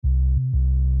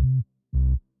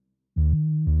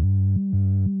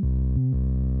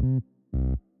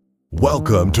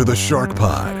Welcome to the Shark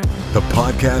Pod, the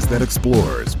podcast that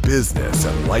explores business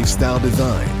and lifestyle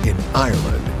design in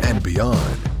Ireland and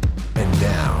beyond. And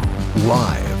now,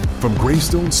 live from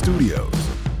Greystone Studios,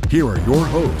 here are your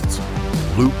hosts,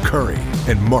 Luke Curry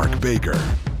and Mark Baker.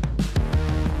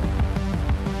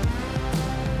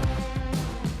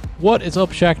 What is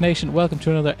up, Shark Nation? Welcome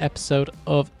to another episode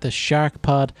of the Shark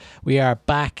Pod. We are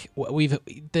back.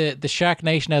 The Shark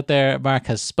Nation out there, Mark,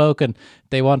 has spoken.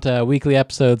 They want weekly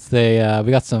episodes. We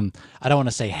got some, I don't want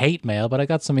to say hate mail, but I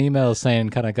got some emails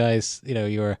saying, kind of, guys, you know,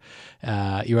 you were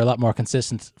a lot more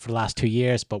consistent for the last 2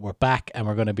 years, but we're back and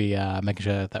we're going to be making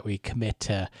sure that we commit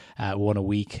to one a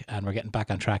week, and we're getting back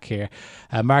on track here.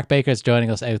 Mark Baker is joining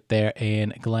us out there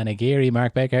in Glenageary.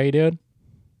 Mark Baker, how are you doing?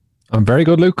 I'm very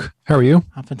good, Luke. How are you?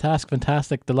 I'm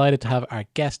fantastic. Delighted to have our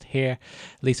guest here,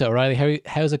 Lisa O'Reilly.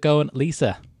 How's it going,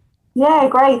 Lisa? Yeah,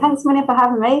 great. Thanks a million for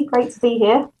having me. Great to be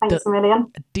here. Thanks a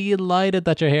million. Delighted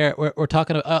that you're here. We're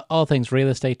talking about all things real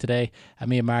estate today. And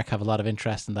me and Mark have a lot of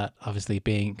interest in that, obviously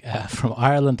being from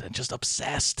Ireland and just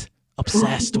obsessed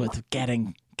with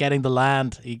getting the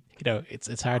land.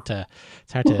 It's hard to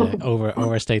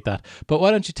overstate that. But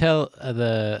why don't you tell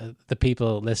the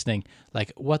people listening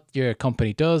like what your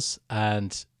company does,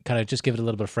 and kind of just give it a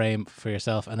little bit of frame for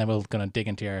yourself, and then we'll kind of dig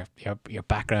into your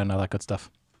background and all that good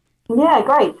stuff. Yeah,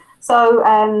 great. So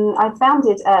I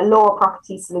founded Law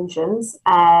Property Solutions.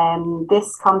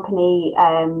 This company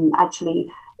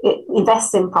actually it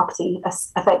invests in property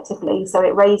effectively. So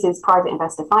it raises private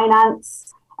investor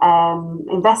finance,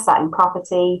 invests that in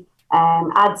property,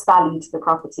 adds value to the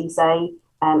property, say,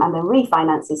 and then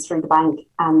refinances through the bank,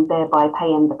 and thereby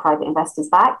paying the private investors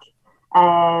back.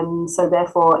 So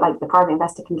therefore, like, the private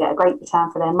investor can get a great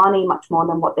return for their money, much more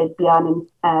than what they'd be earning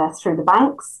through the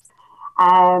banks.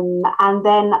 And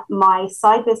then my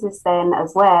side business then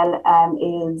as well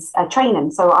is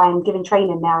training. So I'm giving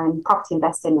training now in property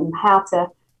investing and how to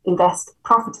invest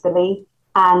profitably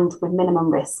and with minimum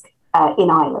risk in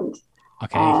Ireland.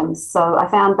 Okay. So I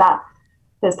found that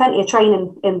there's plenty of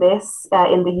training in this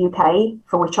in the UK,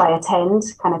 for which I attend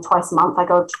kind of twice a month. I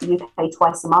go to the UK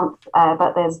twice a month,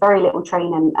 but there's very little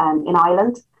training in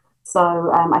Ireland.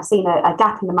 So I've seen a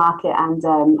gap in the market, and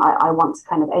I want to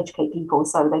kind of educate people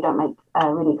so they don't make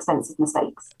really expensive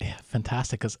mistakes. Yeah,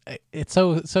 fantastic. Because it's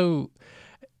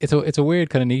it's a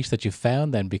weird kind of niche that you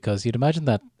found then, because you'd imagine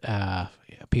that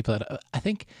people, I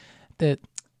think the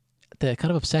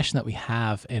kind of obsession that we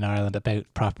have in Ireland about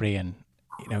property and,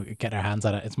 you know, get our hands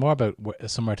on it, it's more about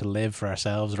somewhere to live for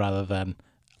ourselves rather than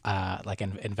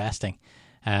investing.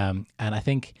 And I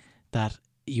think that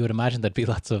you would imagine there'd be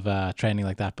lots of training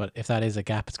like that, but if that is a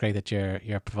gap, it's great that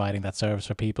you're providing that service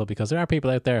for people, because there are people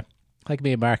out there like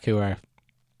me and Mark who are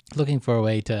looking for a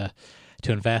way to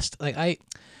invest. Like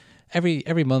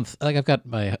every month, like I've got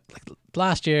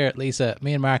last year, Lisa,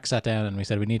 me and Mark sat down and we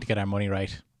said we need to get our money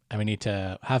right. And we need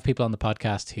to have people on the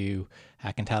podcast who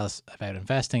can tell us about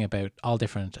investing, about all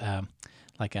different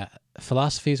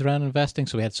philosophies around investing.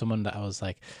 So we had someone that was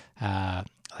like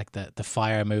the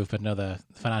FIRE movement, the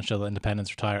financial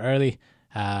independence, retire early.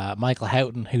 Michael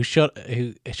Houghton, who shut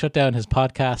down his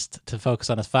podcast to focus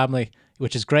on his family,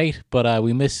 which is great, but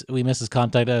we miss his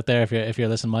content out there if you're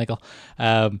listening, Michael.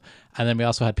 And then we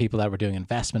also had people that were doing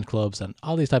investment clubs and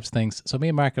all these types of things. So me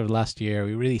and Mark over the last year,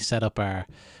 we really set up our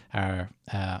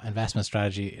investment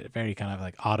strategy in a very kind of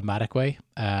like automatic way.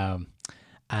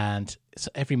 And so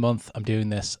every month I'm doing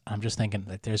this, I'm just thinking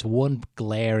that there's one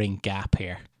glaring gap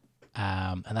here.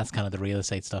 And that's kind of the real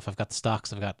estate stuff. I've got the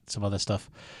stocks, I've got some other stuff.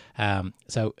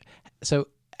 So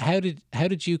how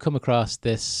did you come across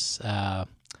this?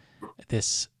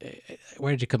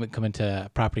 Where did you come into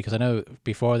property? Because I know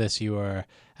before this you were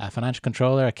a financial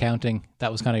controller, accounting.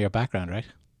 That was kind of your background, right?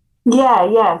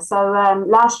 Yeah. So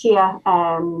last year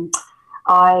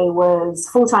I was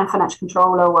full-time financial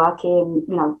controller, working,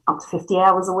 up to 50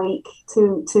 hours a week,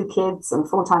 two kids and a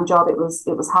full-time job. It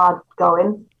was hard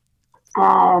going.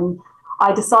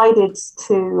 I decided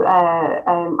to,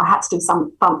 I had to do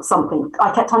something.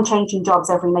 I kept on changing jobs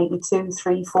every maybe 2,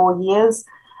 3, 4 years.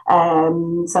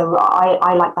 So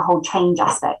I like the whole change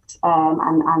aspect,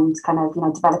 and kind of,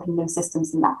 developing new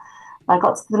systems and that. I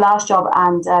got to the last job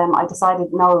and I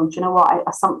decided, no, do you know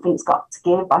what? Something's got to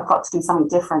give. I've got to do something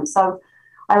different. So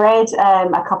I read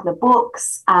a couple of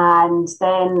books, and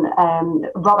then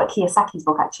Robert Kiyosaki's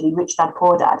book, actually, Rich Dad,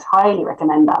 Poor Dad. Highly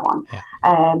recommend that one. Yeah.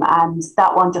 And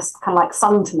that one just kind of like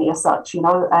sung to me as such, and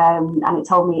it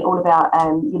told me all about,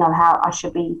 how I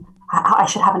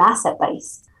should have an asset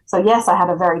base. So yes, I had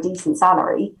a very decent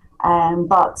salary,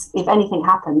 but if anything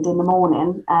happened in the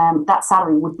morning, that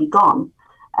salary would be gone.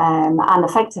 And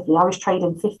effectively, I was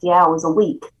trading 50 hours a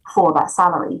week for that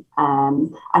salary,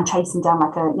 and chasing down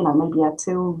like maybe a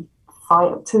 2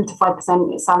 to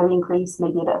 5% salary increase,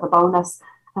 maybe a bit of a bonus.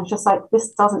 I was just like,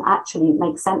 this doesn't actually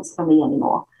make sense for me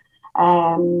anymore.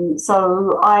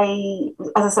 So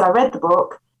as I said, I read the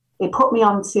book. It put me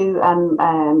onto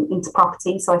into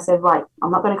property. So I said, right,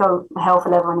 I'm not going to go hell for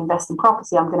leather and invest in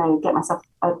property. I'm going to get myself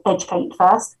educated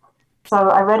first. So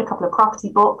I read a couple of property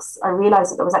books. I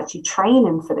realized that there was actually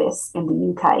training for this in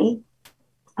the UK.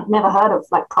 I've never heard of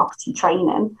like property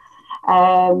training.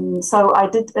 So I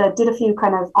did a few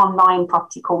kind of online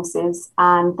property courses,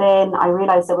 and then I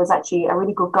realized there was actually a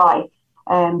really good guy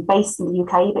based in the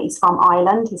UK, but he's from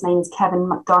Ireland. His name is Kevin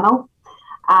McDonnell,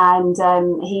 and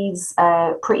he's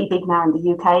pretty big now in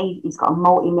the UK. He's got a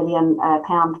multi-million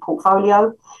pound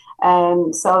portfolio.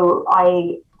 So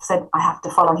I said I have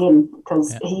to follow him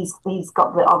because he's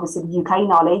got obviously the UK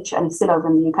knowledge, and he's still over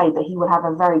in the UK, but he would have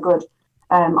a very good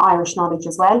Irish knowledge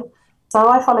as well. So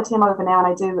I followed him over now, and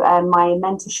I do my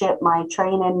mentorship, my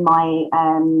training,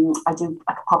 I do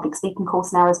a public speaking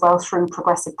course now as well through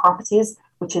Progressive Properties,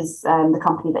 which is the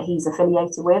company that he's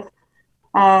affiliated with.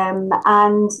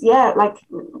 And yeah, like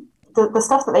the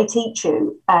stuff that they teach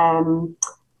you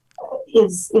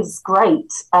is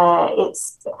great.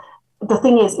 The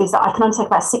thing is that I can only take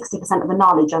about 60% of the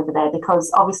knowledge over there,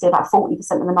 because obviously about 40%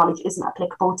 of the knowledge isn't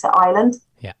applicable to Ireland.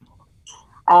 Yeah.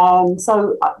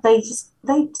 So they just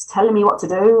telling me what to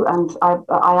do, and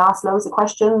I ask loads of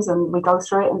questions, and we go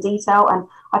through it in detail. And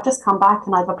I've just come back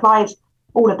and I've applied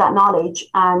all of that knowledge,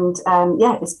 and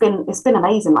it's been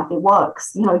amazing. Like, it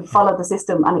works. You follow the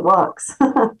system and it works.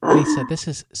 Lisa, this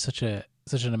is such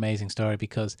an amazing story,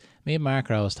 because me and Mark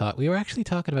we were actually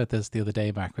talking about this the other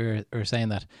day, Mark. We were saying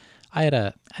that I had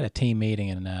a team meeting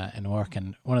in work,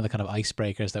 and one of the kind of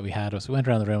icebreakers that we had was we went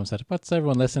around the room and said, what's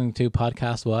everyone listening to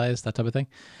podcast wise, that type of thing.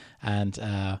 And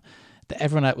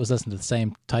everyone that was listening to the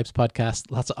same types of podcasts,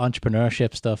 lots of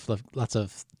entrepreneurship stuff, lots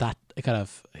of that kind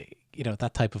of,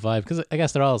 that type of vibe, because I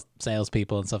guess they're all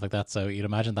salespeople and stuff like that, so you'd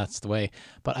imagine that's the way.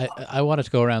 But I wanted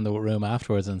to go around the room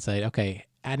afterwards and say, okay,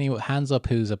 any hands up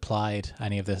who's applied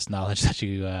any of this knowledge that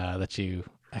you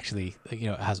actually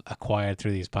has acquired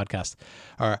through these podcasts,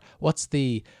 or what's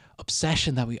the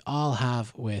obsession that we all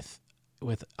have with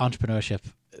entrepreneurship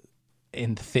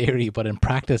in theory, but in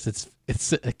practice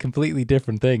it's a completely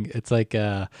different thing. It's like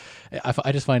I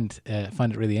just find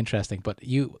it really interesting. But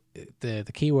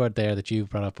the key word there that you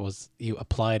brought up was you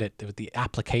applied it. The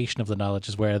application of the knowledge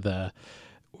is where the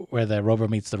rubber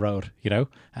meets the road,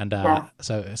 and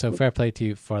so fair play to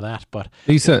you for that. But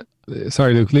Lisa,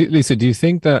 sorry, Luke. Lisa, do you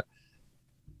think that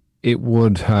it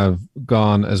would have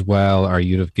gone as well, or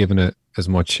you'd have given it as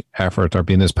much effort or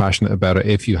been as passionate about it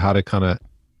if you had a kind of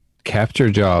kept your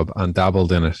job and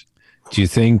dabbled in it? Do you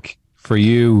think for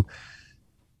you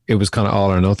it was kind of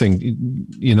all or nothing?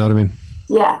 You know what I mean?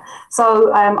 Yeah.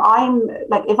 So I'm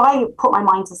like, if I put my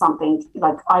mind to something,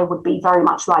 like, I would be very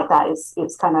much like that.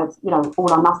 It's kind of,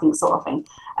 all or nothing sort of thing.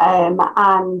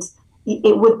 And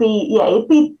it would be, it'd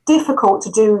be difficult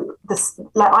to do this.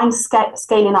 Like, I'm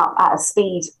scaling up at a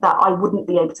speed that I wouldn't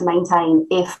be able to maintain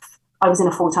if I was in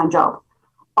a full-time job.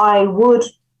 I would,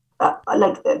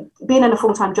 being in a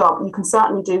full-time job, you can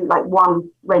certainly do like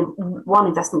one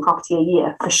investment property a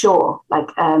year for sure. Like,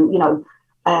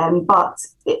 but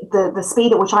the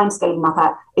speed at which I'm scaling up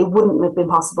at, it wouldn't have been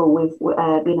possible with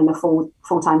being in a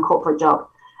full-time corporate job.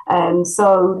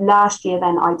 So last year,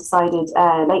 then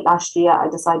late last year, I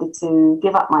decided to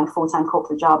give up my full-time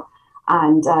corporate job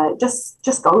and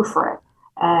just go for it.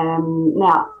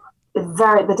 Now,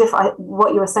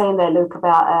 what you were saying there, Luke,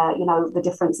 about the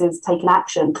difference is taking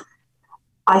action.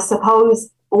 I suppose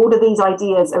all of these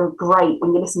ideas are great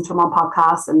when you listen to them on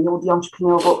podcasts and all the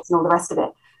entrepreneurial books and all the rest of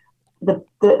it.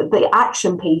 The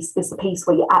action piece is the piece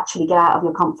where you actually get out of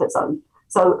your comfort zone.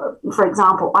 So, for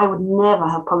example, I would never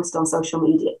have posted on social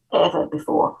media ever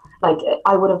before. Like,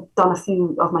 I would have done a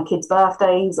few of my kids'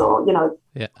 birthdays, or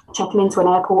checking into an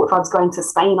airport if I was going to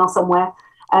Spain or somewhere.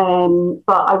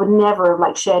 But I would never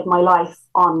have shared my life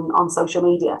on social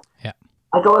media. Yeah.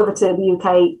 I go over to the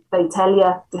UK, they tell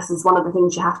you this is one of the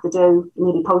things you have to do. You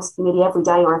need to post nearly every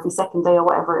day or every second day or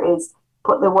whatever it is,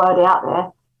 put the word out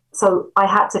there. So I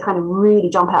had to kind of really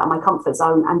jump out of my comfort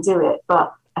zone and do it.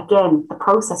 But again, the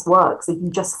process works if you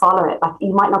just follow it. Like,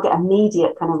 you might not get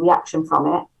immediate kind of reaction from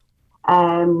it,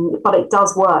 but it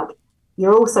does work.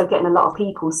 You're also getting a lot of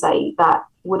people say that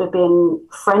would have been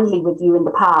friendly with you in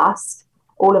the past.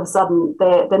 All of a sudden,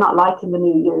 they're not liking the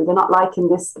new you. They're not liking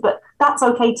this, but that's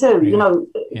okay too.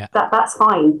 That's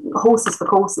fine. Horses for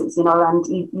courses, and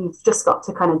you've just got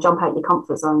to kind of jump out your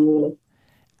comfort zone, really.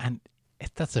 And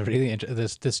that's a really interesting.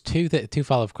 There's two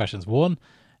follow-up questions. One,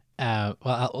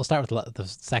 We'll start with the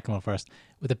second one first.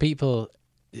 With the people,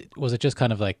 was it just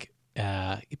kind of like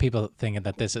people thinking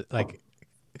that this is like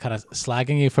kind of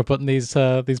slagging you for putting these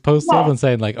posts up and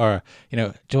saying like, or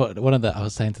I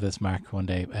was saying to this Mark one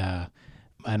day,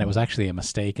 and it was actually a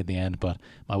mistake in the end, but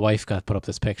my wife got put up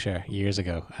this picture years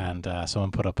ago, and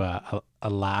someone put up a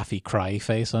laughy cry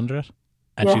face under it,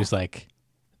 and she was like,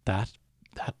 that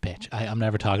bitch, I'm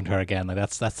never talking to her again. Like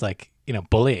that's like,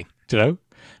 bullying, but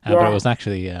it was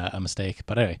actually a mistake.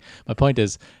 But anyway, my point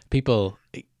is, people,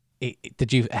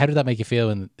 how did that make you feel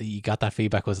when you got that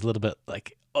feedback? Was it a little bit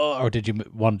like, or did you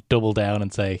want to double down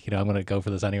and say, I'm going to go for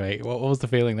this anyway? What was the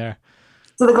feeling there?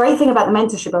 So the great thing about the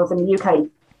mentorship over in the UK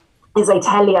is they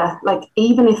tell you, like,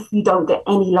 even if you don't get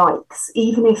any likes,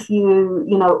 even if you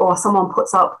or someone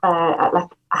puts up like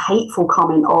a hateful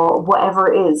comment or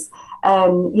whatever it is,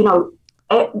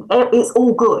 it's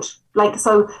all good. Like,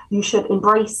 so you should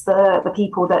embrace the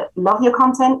people that love your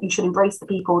content. You should embrace the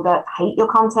people that hate your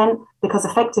content, because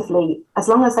effectively, as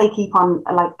long as they keep on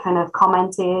like kind of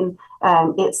commenting,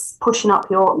 it's pushing up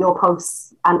your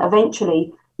posts, and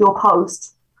eventually your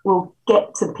post will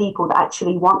get to the people that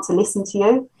actually want to listen to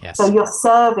you. Yes. So you're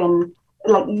serving,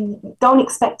 like, you don't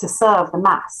expect to serve the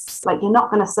mass. Like, you're not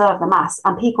going to serve the mass,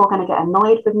 and people are going to get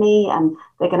annoyed with me and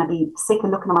they're going to be sick of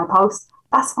looking at my posts.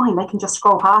 That's fine. They can just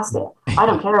scroll past it. I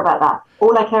don't care about that.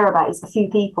 All I care about is the few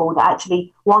people that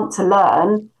actually want to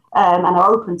learn and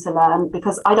are open to learn,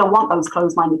 because I don't want those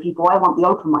closed-minded people. I want the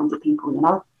open-minded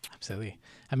people, Absolutely.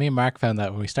 And me and Mark found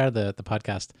that when we started the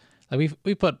podcast, like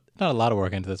we put not a lot of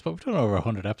work into this, but we've done over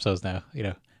 100 episodes now,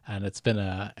 and it's been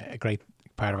a great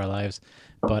part of our lives.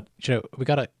 But we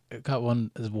got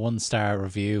one star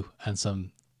review and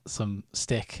some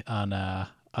stick on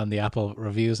the Apple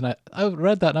reviews, and I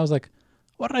read that and I was like,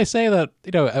 what did I say that,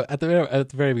 at the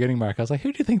very beginning, Mark? I was like,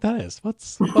 who do you think that is?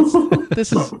 What's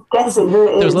this is? Guessing who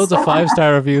it is. There's loads of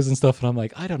 5-star reviews and stuff, and I'm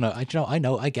like, I don't know. I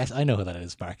guess I know who that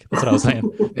is, Mark. That's what I was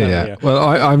saying. Yeah. Well,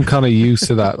 I'm kind of used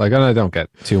to that. Like, and I don't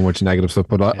get too much negative stuff,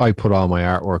 but I put all my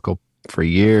artwork up for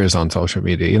years on social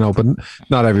media, but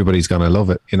not everybody's going to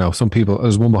love it. Some people,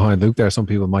 there's one behind Luke there, some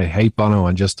people might hate Bono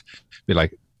and just be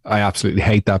like, I absolutely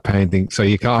hate that painting. So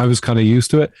I was kind of used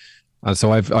to it. And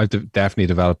so I've definitely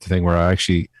developed the thing where I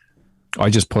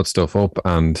just put stuff up,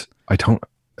 and I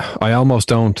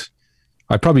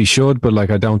probably should, but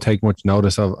like, I don't take much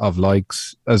notice of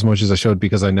likes as much as I should,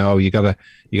 because I know you gotta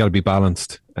be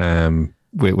balanced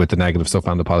with the negative stuff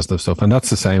and the positive stuff. And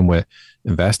that's the same with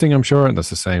investing, I'm sure. And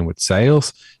that's the same with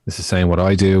sales. It's the same what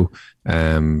I do.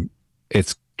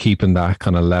 It's keeping that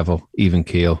kind of level, even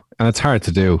keel. And it's hard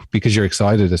to do because you're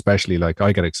excited, especially like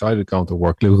I get excited going to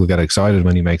work. Luke will get excited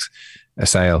when he makes a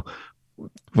sale,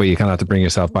 but you kind of have to bring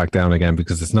yourself back down again,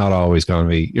 because it's not always going to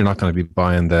be, you're not going to be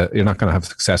you're not going to have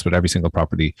success with every single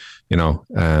property,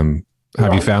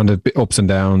 Have you found it ups and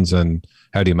downs, and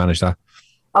how do you manage that?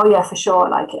 Oh yeah, for sure.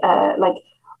 Like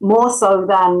more so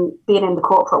than being in the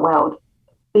corporate world,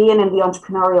 being in the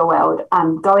entrepreneurial world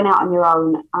and going out on your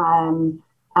own,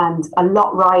 and a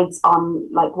lot rides on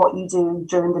like what you do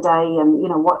during the day, and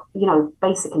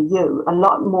basically a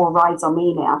lot more rides on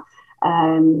me now.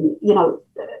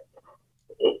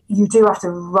 You do have to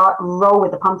roll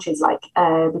with the punches,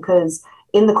 because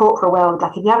in the corporate world,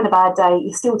 like, if you're having a bad day,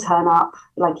 you still turn up.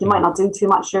 Like, you might not do too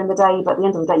much during the day, but at the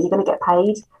end of the day, you're going to get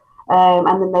paid. And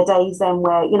then there are days then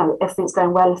where, everything's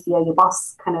going well for you. Your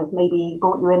boss kind of maybe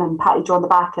brought you in and patted you on the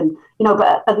back, and,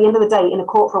 but at the end of the day, in a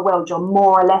corporate world, you're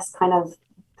more or less kind of,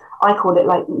 I call it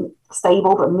like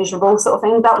stable but miserable sort of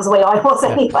thing. That was the way I was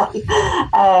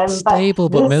anyway. Stable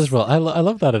but miserable. I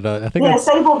love that. I think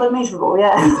stable but miserable.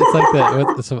 Yeah. It's like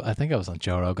that. So I think I was on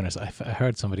Joe Rogan, or I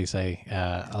heard somebody say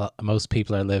most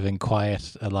people are living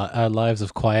lives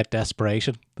of quiet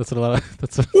desperation. That's what a lot of.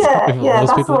 That's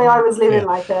the way I was living.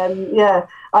 Yeah.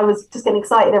 I was just getting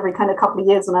excited every kind of couple of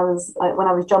years when I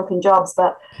was jumping jobs,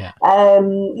 but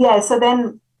So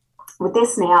then, with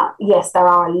this now, yes, there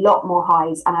are a lot more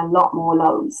highs and a lot more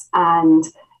lows. And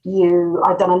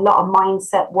I've done a lot of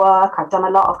mindset work. I've done a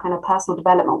lot of kind of personal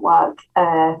development work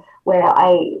where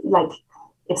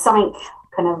if something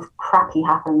kind of crappy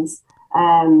happens,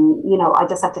 I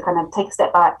just have to kind of take a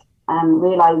step back and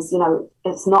realize,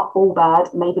 it's not all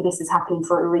bad. Maybe this is happening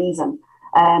for a reason.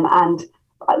 And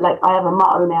like, I have a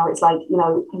motto now. It's like, you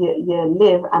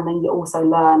live and then you also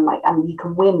learn, and you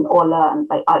can win or learn.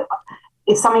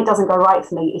 If something doesn't go right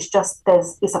for me, it's just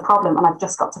it's a problem, and I've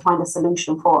just got to find a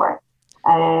solution for it.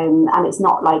 And it's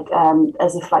not like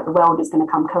as if like the world is going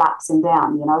to come collapsing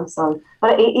down, So,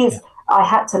 but it is. Yeah. I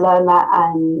had to learn that,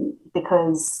 and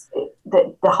because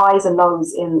the highs and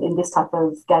lows in this type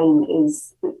of game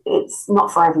it's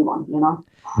not for everyone, you know.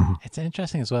 It's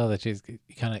interesting as well that you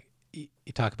kind of you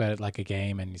talk about it like a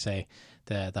game, and you say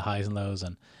the highs and lows.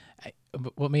 And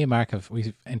what me and Mark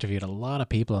we've interviewed a lot of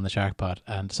people on the Shark Pod,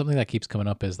 and something that keeps coming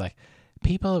up is like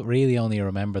people really only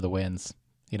remember the wins,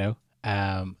 you know,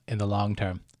 in the long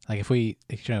term. Like if we,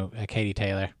 you know, Katie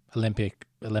Taylor, Olympic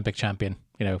champion,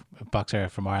 you know, boxer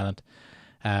from Ireland.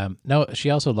 No, she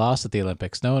also lost at the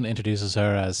Olympics. No one introduces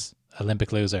her as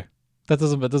Olympic loser. It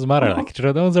doesn't matter. Like, you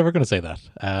know, no one's ever going to say that.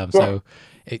 So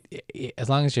as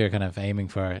long as you're kind of aiming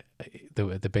for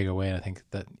the bigger win, I think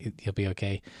that you'll be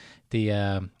okay.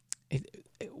 Can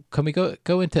we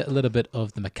go into a little bit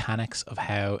of the mechanics of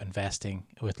how investing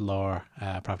with Loar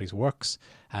Properties works,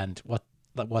 and what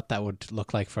that would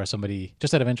look like for somebody,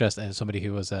 just out of interest, as somebody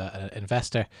who was an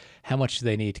investor? How much do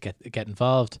they need to get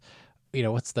involved? You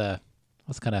know, what's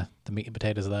kind of the meat and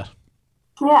potatoes of that?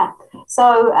 Yeah.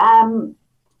 So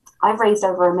I've raised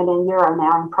over €1 million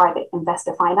now in private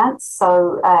investor finance.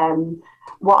 So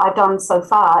what I've done so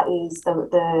far is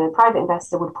the private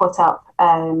investor would put up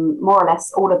more or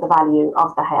less all of the value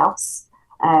of the house,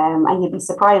 and you'd be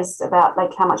surprised about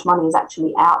like how much money is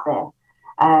actually out there.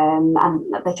 And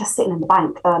they're just sitting in the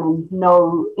bank earning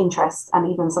no interest,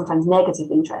 and even sometimes negative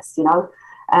interest, you know.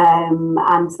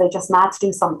 And they're just mad to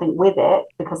do something with it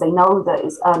because they know that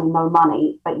it's earning no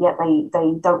money, but yet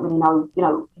they don't really know, you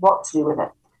know, what to do with it.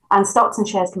 And stocks and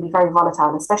shares can be very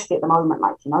volatile, especially at the moment,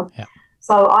 like, you know. Yeah.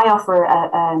 So I offer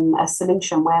a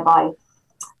solution whereby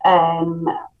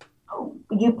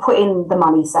you put in the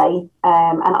money, say,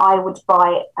 and I would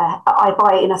buy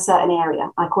it in a certain area.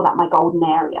 I call that my golden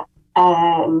area.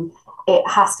 It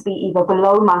has to be either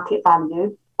below market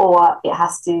value, or it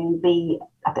has to be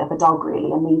a bit of a dog,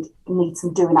 really, and need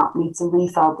some doing up, need some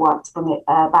refurb work to bring it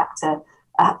back to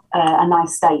a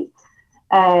nice state.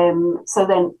 So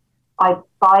then I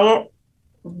buy it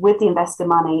with the investor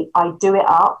money. I do it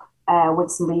up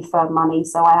with some refurb money.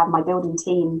 So I have my building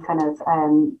team kind of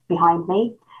behind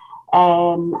me,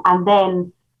 and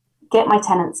then get my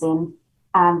tenants in.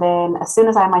 And then as soon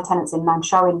as I have my tenants in and I'm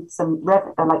showing some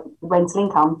like rental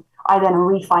income, I then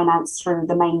refinance through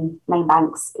the main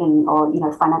banks or, you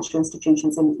know, financial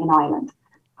institutions in Ireland,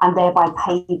 and thereby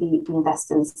pay the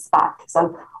investors back.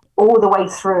 So all the way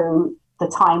through the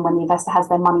time when the investor has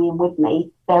their money in with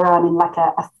me, they're earning like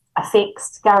a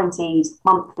fixed, guaranteed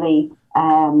monthly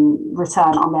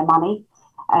return on their money.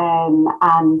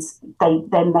 And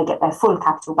they get their full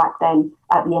capital back then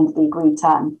at the end of the agreed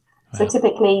term. So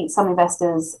typically, some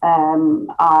investors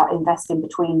are investing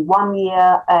between 1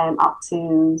 year up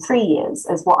to 3 years,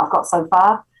 is what I've got so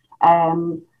far.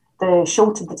 The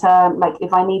shorter the term, like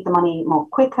if I need the money more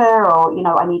quicker, or, you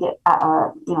know, I need it at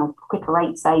a, you know, quicker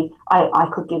rate, say, I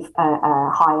could give a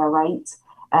higher rate.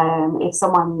 If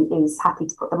someone is happy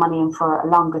to put the money in for a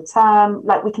longer term,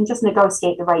 like we can just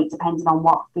negotiate the rate depending on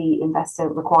what the investor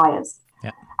requires.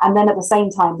 Yeah. And then at the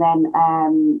same time, then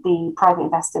the private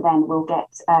investor then will get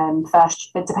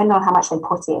first, depending on how much they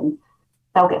put in,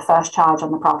 they'll get first charge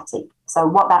on the property. So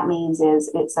what that means is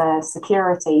it's a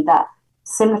security that,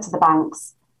 similar to the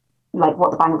banks, like what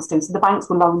the banks do. So the banks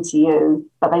will loan to you,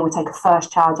 but they would take a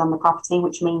first charge on the property,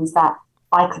 which means that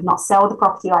I could not sell the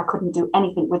property. I couldn't do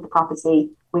anything with the property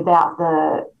without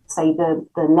the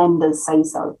lenders say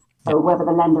so. So whether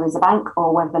the lender is a bank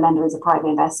or whether the lender is a private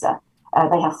investor,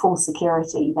 they have full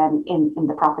security then in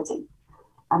the property.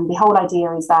 And the whole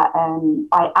idea is that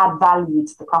I add value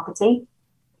to the property.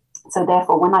 So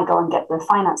therefore, when I go and get the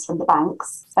finance from the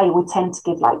banks, they would tend to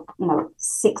give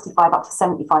 65 up to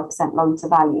 75% loan to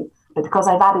value. But because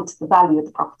I've added to the value of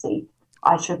the property,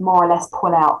 I should more or less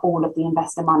pull out all of the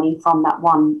investor money from that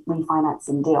one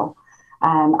refinancing deal.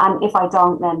 And if I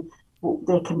don't, then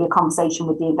there can be a conversation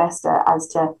with the investor as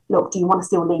to, look, do you want to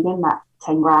still leave in that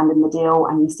 10 grand in the deal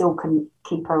and you still can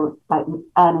keep earning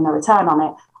a return on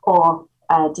it, or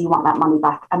do you want that money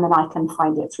back? And then I can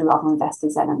find it through other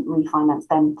investors then and refinance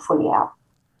them fully out.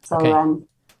 So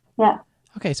yeah.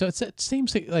 Okay, so it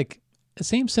seems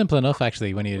simple enough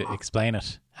actually when you explain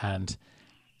it, and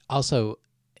also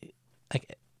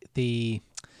like the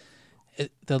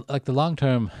long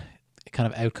term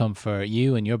kind of outcome for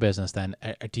you and your business. Then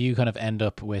do you kind of end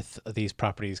up with these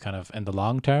properties kind of in the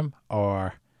long term,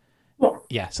 or?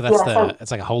 Yeah, so that's it's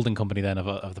like a holding company then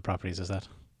of the properties, is that?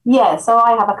 Yeah, so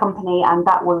I have a company and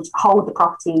that would hold the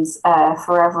properties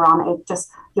forever on. It just,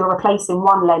 you're replacing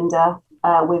one lender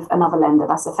with another lender.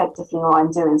 That's effectively what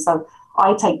I'm doing. So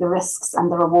I take the risks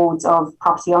and the rewards of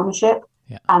property ownership,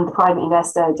 and the private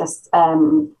investor just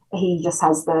he just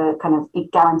has the kind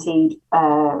of guaranteed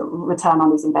return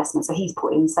on his investment. So he's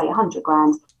put in, say, 100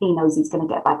 grand. He knows he's going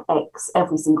to get back X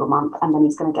every single month, and then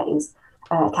he's going to get his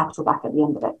capital back at the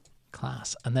end of it.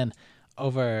 Class. And then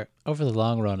over the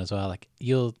long run as well, like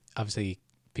you'll obviously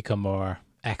become more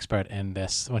expert in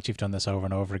this once you've done this over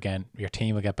and over again. Your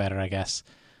team will get better, I guess.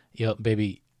 You'll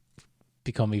maybe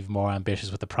become even more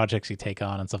ambitious with the projects you take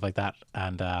on and stuff like that.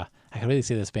 And I can really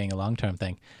see this being a long-term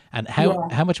thing. And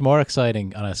how much more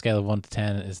exciting on a scale of 1 to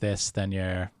 10 is this than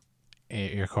your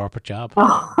corporate job?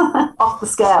 Off the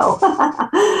scale.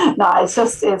 No, it's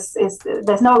just it's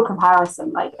there's no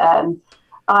comparison. Like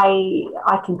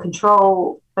I can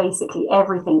control basically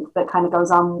everything that kind of goes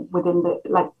on within the,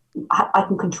 like, I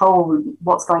can control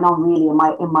what's going on really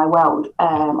in my world.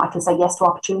 I can say yes to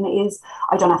opportunities.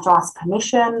 I don't have to ask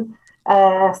permission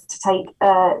to take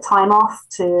time off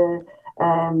to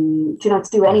to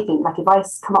do anything. Like if I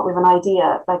come up with an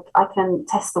idea, like I can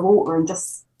test the water and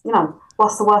just,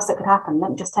 what's the worst that could happen?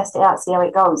 Let me just test it out, see how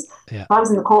it goes. Yeah. If I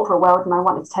was in the corporate world and I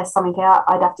wanted to test something out,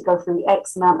 I'd have to go through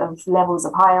X amount of levels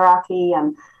of hierarchy,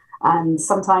 and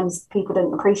sometimes people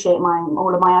didn't appreciate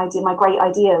my great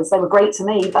ideas. They were great to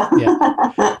me, but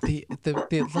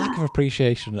the lack of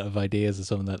appreciation of ideas is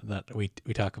something that we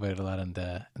talk about a lot in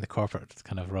the corporate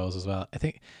kind of roles as well. I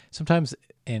think sometimes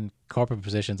in corporate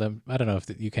positions, I don't know if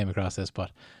you came across this, but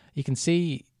you can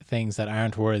see things that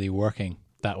aren't really working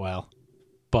that well,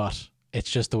 but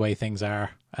it's just the way things are,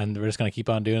 and we're just going to keep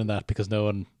on doing that because no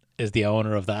one is the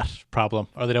owner of that problem,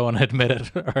 or they don't want to admit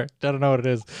it, or I don't know what it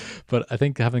is. But I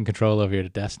think having control over your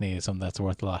destiny is something that's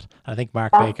worth a lot. And I think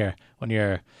Mark Baker, I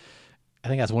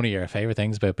think that's one of your favorite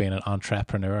things about being an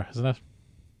entrepreneur, isn't it?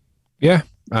 Yeah,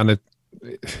 and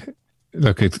it's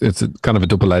a kind of a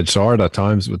double-edged sword at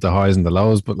times with the highs and the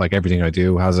lows. But like everything I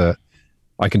do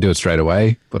I can do it straight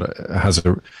away, but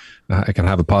I can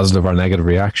have a positive or negative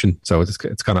reaction. So it's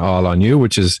kind of all on you,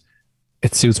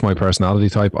 it suits my personality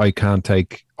type. I can't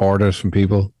take orders from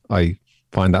people. I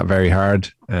find that very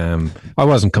hard. I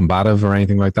wasn't combative or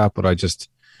anything like that, but I just...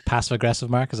 Passive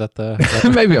aggressive, Mark? Is that the...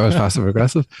 Maybe I was passive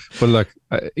aggressive. But look,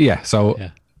 so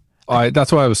yeah.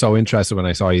 That's why I was so interested when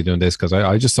I saw you doing this, because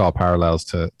I just saw parallels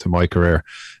to my career.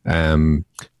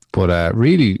 But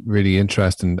really, really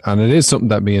interesting. And it is something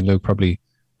that me and Luke probably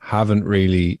haven't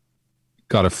really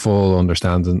got a full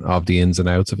understanding of the ins and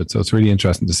outs of it. So it's really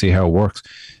interesting to see how it works.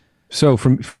 So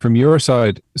from your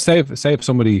side, say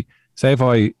if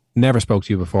I never spoke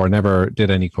to you before, never did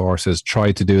any courses,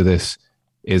 tried to do this,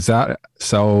 is that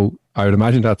so? I would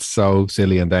imagine that's so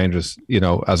silly and dangerous,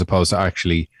 as opposed to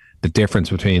actually the difference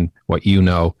between what you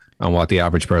know and what the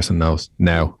average person knows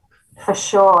now. For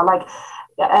sure, like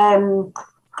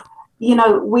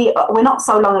we're not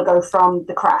so long ago from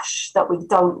the crash that we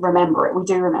don't remember it. We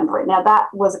do remember it. Now, that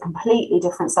was a completely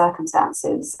different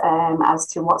circumstances as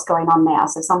to what's going on now.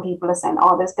 So some people are saying,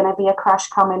 oh, there's going to be a crash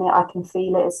coming. I can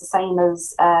feel it. It's the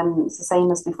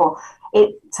same as before.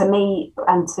 It, to me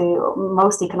and to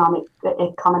most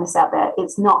economists out there,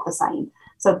 it's not the same.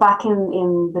 So back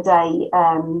in the day,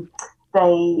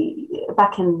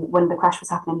 when the crash was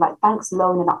happening, like banks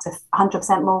loaning up to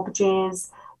 100%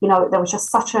 mortgages. There was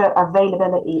just such a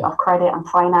availability of credit and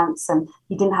finance, and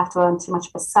you didn't have to earn too much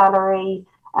of a salary.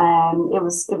 It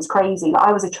was crazy. Like,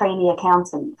 I was a trainee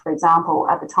accountant, for example,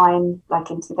 at the time,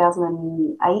 like in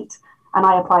 2008, and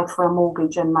I applied for a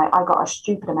mortgage, and I got a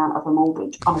stupid amount of a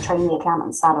mortgage on a trainee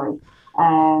accountant salary,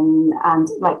 and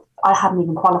like I hadn't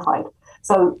even qualified.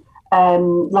 So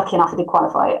lucky enough, I did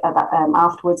qualify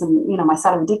afterwards, and my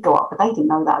salary did go up, but they didn't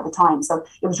know that at the time. So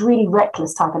it was really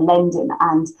reckless type of lending.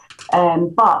 And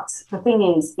but the thing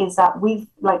is that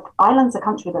Ireland's a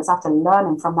country that's after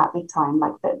learning from that big time.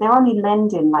 Like they're only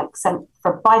lending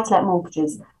for buy-to-let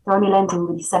mortgages, they're only lending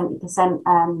really 70%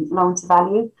 loan to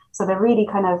value. So they're really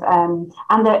kind of and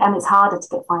it's harder to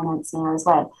get finance now as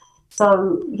well.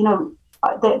 So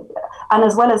and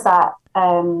as well as that,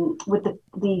 with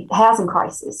the housing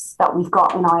crisis that we've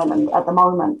got in Ireland at the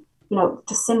moment,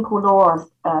 just simple law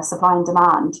of supply and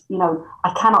demand,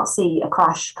 I cannot see a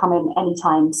crash coming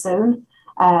anytime soon.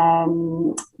 I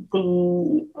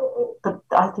think,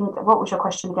 what was your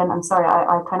question again? I'm sorry,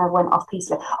 I kind of went off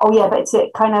piece. Oh yeah, but it's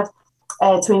kind of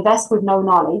to invest with no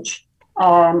knowledge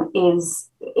is,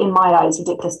 in my eyes,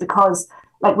 ridiculous, because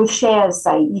like with shares,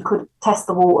 say, you could test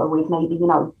the water with maybe,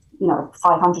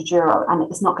 €500, and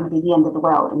it's not going to be the end of the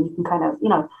world, and you can kind of,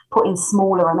 put in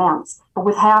smaller amounts. But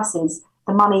with houses,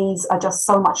 the monies are just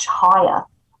so much higher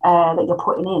that you're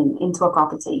putting into a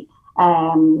property.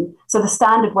 So the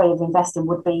standard way of investing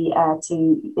would be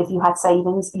if you had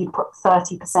savings, you'd put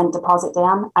 30% deposit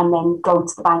down and then go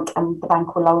to the bank, and the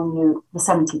bank will loan you the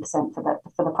 70%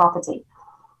 for the property.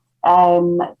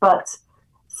 But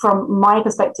from my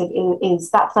perspective, is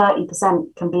that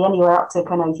 30% can be anywhere up to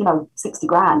kind of, 60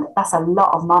 grand. That's a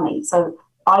lot of money. So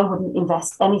I wouldn't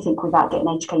invest anything without getting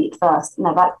educated first.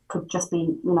 Now that could just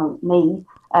be, me,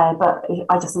 but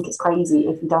I just think it's crazy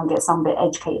if you don't get some bit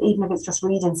educated, even if it's just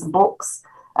reading some books,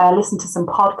 listen to some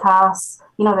podcasts.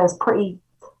 There's pretty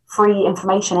free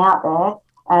information out there,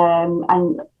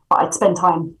 but I'd spend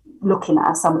time looking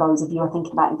at some of those if you are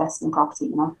thinking about investing in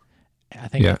property. I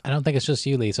think I don't think it's just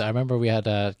you, Lisa. I remember we had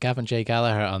Gavin J.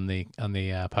 Gallagher on the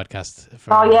podcast.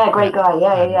 Great guy.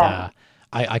 Yeah.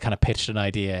 I kind of pitched an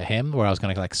idea to him where I was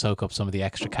going to like soak up some of the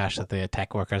extra cash that the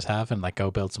tech workers have and like go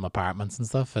build some apartments and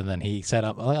stuff. And then he said,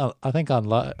 I think on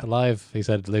live, he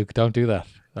said, Luke, don't do that.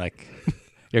 Like,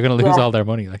 you're going to lose all their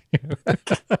money. Like,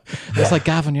 it's like,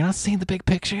 Gavin, you're not seeing the big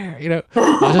picture. I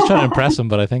was just trying to impress him,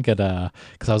 but I think because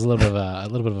I was a little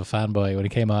bit of a fanboy when he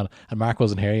came on, and Mark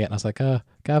wasn't here yet, and I was like,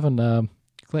 Gavin,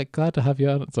 glad to have you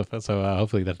on and stuff. So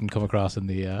hopefully that didn't come across in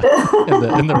the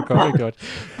in the recording code.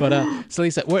 But so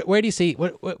Lisa, where do you see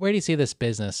where do you see this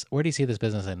business? Where do you see this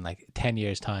business in like 10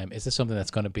 years time? Is this something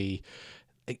that's going to be?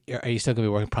 Are you still going to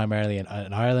be working primarily in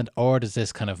Ireland, or does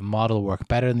this kind of model work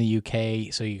better in the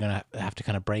UK? So you're going to have to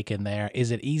kind of break in there.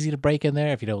 Is it easy to break in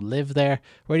there if you don't live there?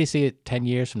 Where do you see it 10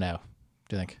 years from now,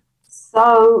 do you think?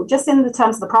 So just in the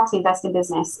terms of the property investing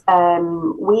business,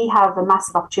 we have a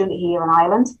massive opportunity here in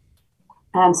Ireland.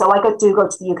 So I do go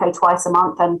to the UK twice a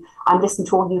month, and I'm listening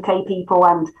to all UK people.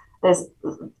 And there's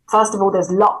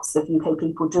lots of UK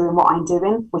people doing what I'm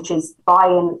doing, which is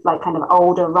buying like kind of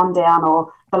older, rundown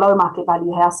or below market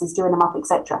value houses, doing them up,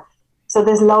 etc. So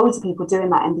there's loads of people doing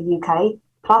that in the UK.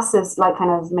 Plus, there's like kind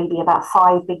of maybe about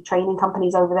 5 big training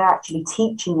companies over there actually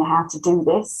teaching you how to do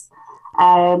this.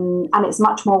 And it's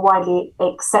much more widely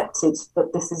accepted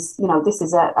that this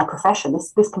is a profession.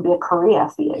 This can be a career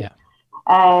for you. Yeah.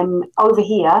 Over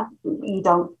here, you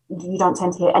don't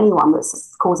tend to hear anyone that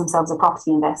calls themselves a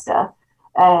property investor.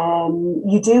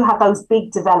 You do have those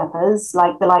big developers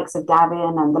like the likes of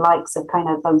Gavin and the likes of kind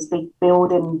of those big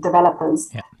building developers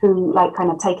who like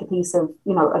kind of take a piece of,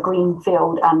 a green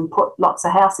field and put lots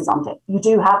of houses on it. You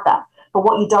do have that. But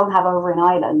what you don't have over in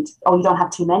Ireland, or you don't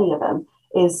have too many of them,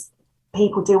 is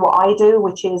people do what I do,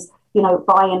 which is,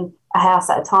 buying a house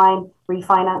at a time,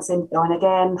 refinancing, going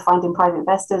again, finding private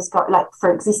investors, like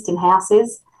for existing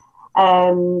houses.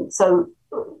 So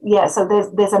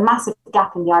there's a massive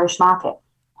gap in the Irish market.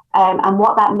 And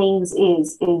what that means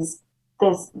is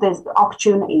there's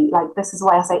opportunity. Like, this is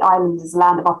why I say Ireland is a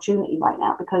land of opportunity right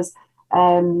now, because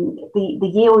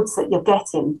the yields that you're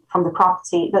getting from the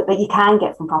property that you can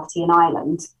get from property in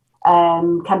Ireland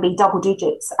can be double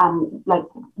digits and like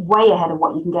way ahead of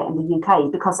what you can get in the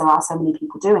UK, because there are so many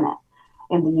people doing it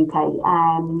in the UK.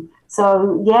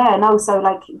 So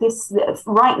like this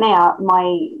right now,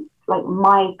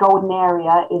 my golden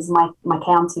area is my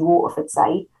county, Waterford,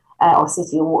 say, or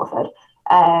city of Waterford.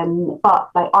 But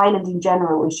like Ireland in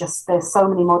general is just, there's so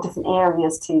many more different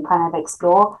areas to kind of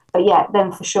explore. But yeah,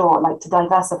 then for sure, like to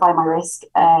diversify my risk,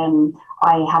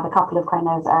 I have a couple of kind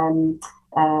of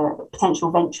potential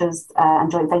ventures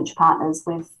and joint venture partners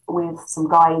with some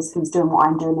guys who's doing what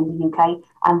I'm doing in the UK,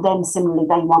 and then similarly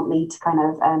they want me to kind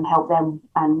of help them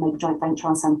and make a joint venture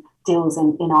on some deals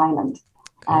in Ireland.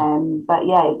 But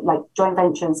yeah, like joint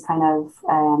ventures kind of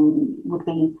would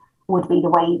be the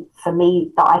way for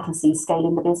me that I can see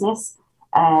scaling the business,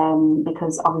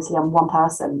 because obviously I'm one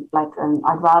person,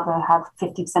 I'd rather have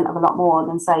 50% of a lot more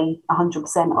than say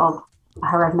 100% of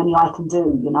however many I can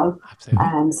do,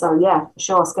 Absolutely. So yeah,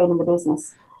 sure, scaling the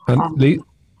business. And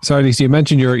sorry, Lisa, you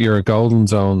mentioned your golden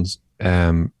zones.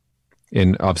 In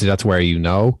obviously that's where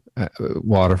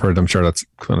Waterford. I'm sure that's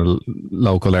kind of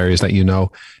local areas that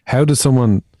How does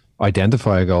someone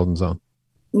identify a golden zone?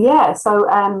 Yeah, so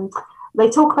they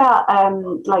talk about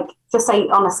like, just say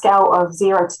on a scale of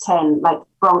 0 to 10, like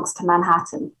Bronx to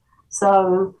Manhattan.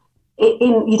 So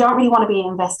you don't really want to be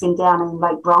investing down in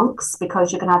like Bronx,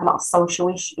 because you're going to have a lot of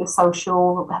social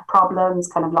problems,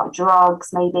 kind of like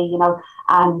drugs maybe,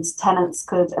 and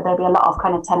there'll be a lot of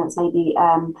kind of tenants maybe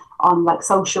on like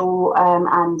social,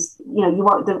 and you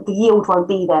won't, the yield won't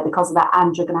be there because of that,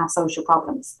 and you're going to have social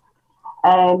problems.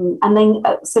 And then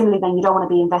similarly, then you don't want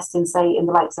to be investing, say, in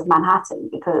the likes of Manhattan,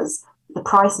 because the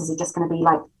prices are just going to be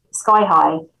like sky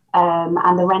high,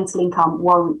 and the rental income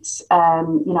won't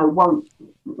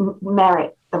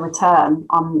merit the return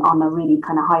on a really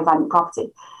kind of high value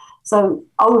property. So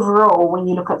overall, when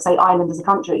you look at, say, Ireland as a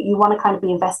country, you want to kind of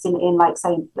be investing in like,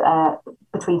 say,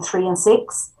 between 3 and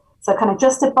 6. So kind of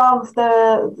just above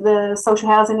the social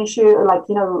housing issue, like,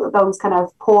 those kind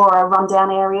of poorer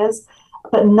rundown areas,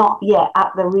 but not yet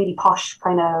at the really posh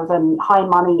kind of high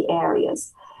money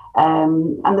areas.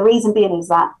 And the reason being is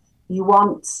that you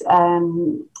want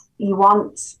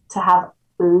to have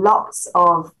lots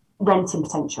of renting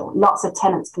potential. Lots of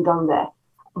tenants can go there.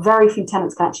 Very few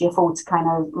tenants can actually afford to kind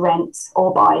of rent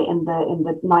or buy in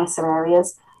the nicer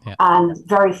areas, and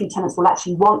very few tenants will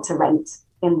actually want to rent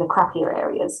in the crappier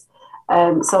areas.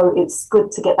 So it's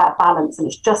good to get that balance, and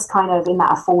it's just kind of in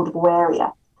that affordable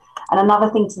area. And another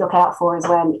thing to look out for as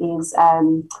well is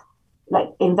like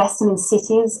investing in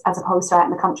cities as opposed to out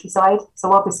in the countryside.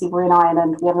 So obviously we're in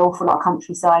Ireland, we have an awful lot of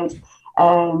countryside,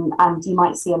 and you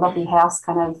might see a lovely house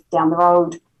kind of down the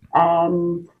road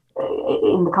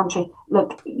in the country.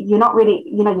 Look, you're not really,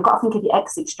 you've got to think of your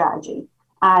exit strategy.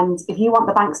 And if you want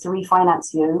the banks to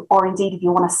refinance you, or indeed if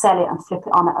you want to sell it and flip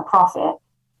it on at a profit,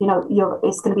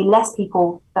 it's going to be less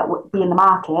people that would be in the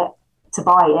market to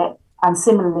buy it. And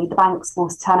similarly, the banks will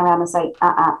turn around and say,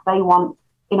 they want,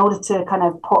 in order to kind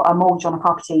of put a mortgage on a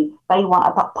property, they want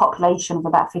a population of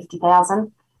about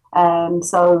 50,000.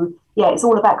 So, yeah, it's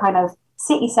all about kind of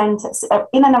city centres,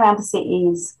 in and around the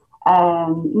cities,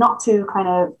 not to kind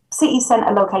of, city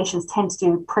centre locations tend to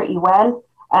do pretty well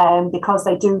because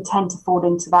they do tend to fall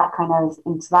into that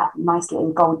nice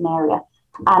little golden area.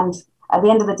 And at the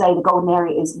end of the day, the golden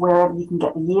area is wherever you can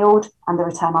get the yield and the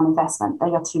return on investment.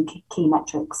 They are two key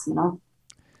metrics,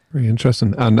 Very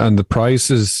interesting. And the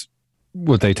prices,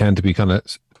 would they tend to be kind of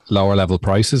lower level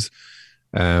prices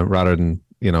rather than,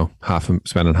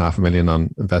 spending $500,000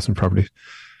 on investment property?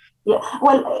 Yeah,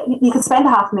 well, you can spend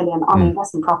 $500,000 on an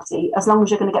investment property as long as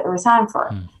you're going to get the return for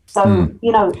it. So,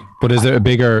 But is there a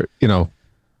bigger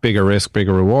risk,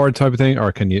 bigger reward type of thing,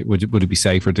 or would it be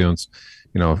safer doing,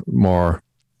 more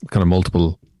kind of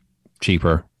multiple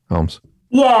cheaper homes?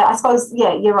 Yeah, I suppose,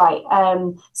 you're right.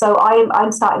 So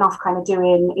I'm starting off kind of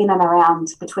doing in and around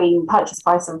between purchase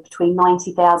price of between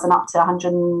 90,000 up to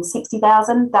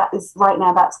 160,000. That is right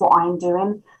now, that's what I'm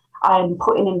doing. I'm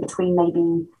putting in between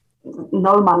maybe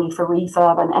no money for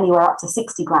refurb and anywhere up to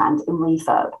 60 grand in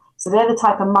refurb. So they're the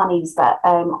type of monies that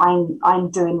I'm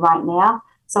doing right now.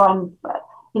 So I'm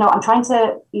trying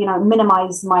to,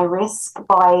 minimize my risk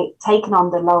by taking on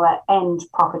the lower end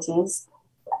properties.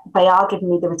 They are giving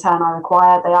me the return I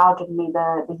require. They are giving me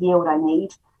the yield I need.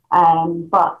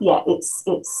 But yeah, it's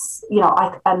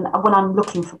and when I'm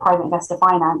looking for private investor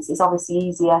finance, it's obviously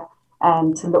easier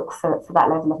to look for that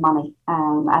level of money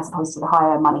as opposed to the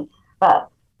higher money. But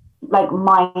like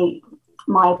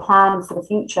my plan for the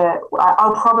future,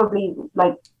 I'll probably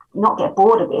not get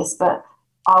bored of this, but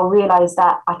I'll realize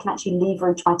that I can actually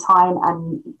leverage my time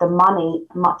and the money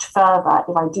much further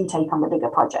if I do take on the bigger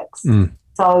projects.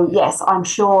 So yes, I'm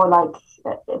sure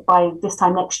by this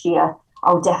time next year,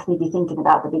 I'll definitely be thinking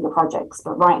about the bigger projects.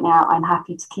 But right now I'm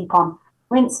happy to keep on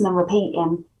rinsing and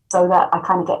repeating so that I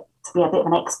kind of get to be a bit of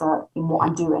an expert in what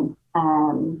I'm doing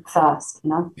first,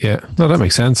 Yeah, no, that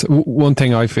makes sense. One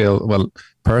thing I feel, well,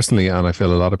 personally, and I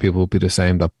feel a lot of people will be the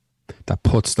same, that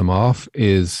puts them off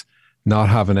is not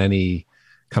having any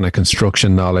kind of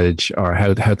construction knowledge or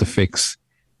how to fix,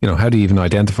 how do you even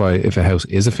identify if a house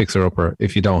is a fixer-upper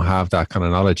if you don't have that kind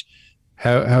of knowledge?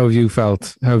 How have you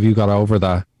felt? How have you got over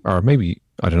that? Or maybe,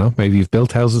 I don't know, maybe you've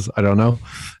built houses, I don't know.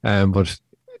 But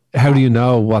how do you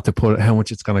know what to put, how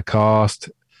much it's going to cost,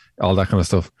 all that kind of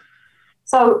stuff?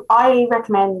 So I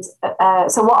recommend,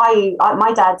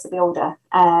 my dad's a builder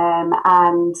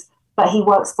but he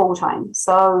works full time.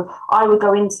 So I would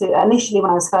go initially when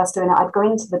I was first doing it, I'd go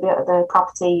into the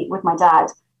property with my dad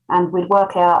and we'd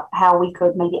work out how we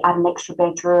could maybe add an extra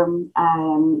bedroom.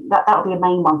 That would be a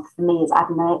main one for me, is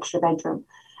adding an extra bedroom.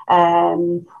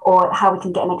 Or how we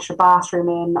can get an extra bathroom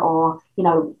in, or,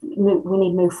 we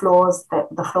need new floors,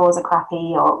 the floors are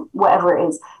crappy, or whatever it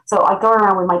is. So I go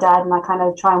around with my dad and I kind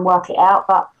of try and work it out,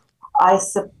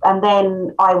 and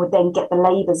then I would then get the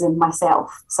labours in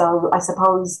myself. So I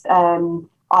suppose I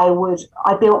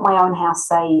built my own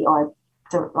house, or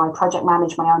I project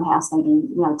managed my own house maybe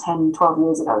 10, 12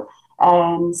 years ago.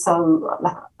 And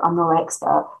so I'm no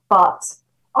expert, but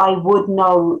I would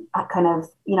know kind of,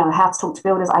 how to talk to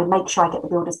builders. I make sure I get the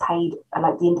builders paid,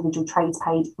 the individual trades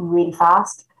paid really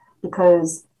fast,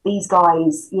 because these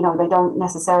guys, they don't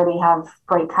necessarily have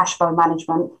great cash flow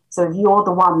management. So if you're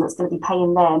the one that's going to be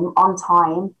paying them on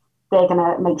time, they're going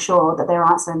to make sure that they're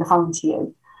answering the phone to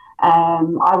you.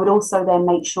 I would also then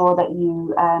make sure that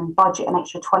you budget an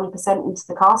extra 20% into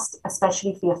the cost,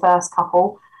 especially for your first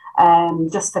couple,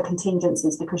 just for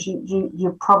contingencies, because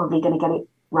you're probably going to get it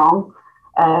wrong,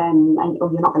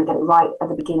 or you're not going to get it right at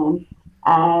the beginning.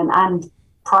 And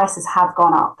prices have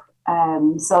gone up.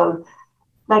 So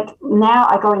now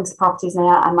I go into properties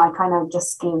now and I kind of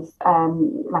just give,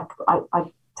 I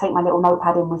take my little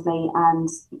notepad in with me and,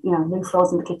 new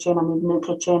floors in the kitchen, I need a new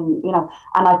kitchen,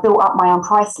 and I built up my own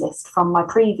price list from my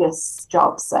previous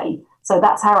jobs, say. So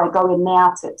that's how I go in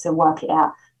now to work it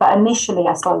out. But initially,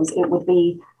 I suppose it would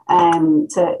be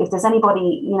to, if there's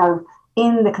anybody,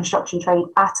 in the construction trade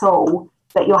at all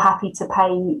that you're happy to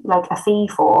pay like a fee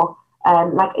for,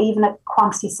 like even a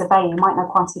quantity surveyor, you might know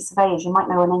quantity surveyors, you might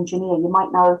know an engineer, you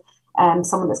might know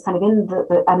someone that's kind of in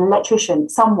an electrician,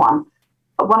 someone,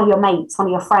 one of your mates, one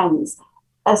of your friends.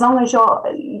 As long as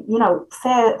you're,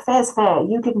 fair's fair,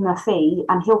 you give him a fee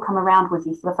and he'll come around with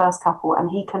you for the first couple, and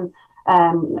he can,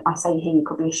 I say he,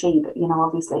 could be a she, but,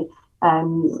 obviously,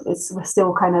 we're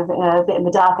still kind of a bit in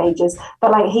the dark ages, but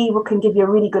like he can give you a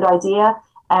really good idea,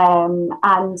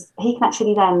 and he can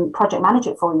actually then project manage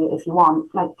it for you if you want,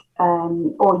 like,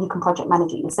 or you can project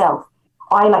manage it yourself.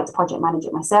 I like to project manage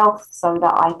it myself so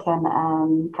that I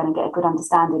can kind of get a good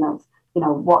understanding of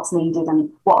what's needed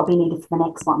and what will be needed for the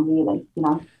next one, really.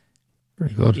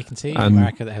 Very good. You can see,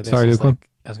 Mark, how this sorry, is like,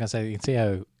 I was going to say, you can see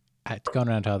how going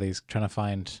around to all these, trying to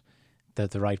find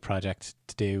the right project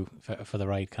to do for the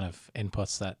right kind of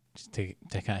inputs that to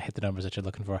kind of hit the numbers that you're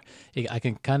looking for. I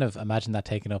can kind of imagine that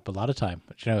taking up a lot of time,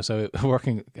 so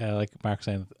working, like Mark was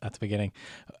saying at the beginning,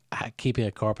 keeping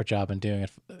a corporate job and doing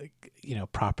it,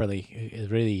 properly,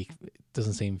 it really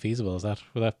doesn't seem feasible. Is that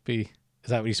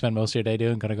what you spend most of your day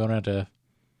doing, kind of going around to?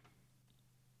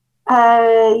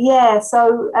 Yeah.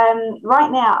 So right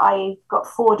now I've got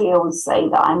 4 deals, say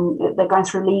that they're going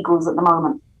through legals at the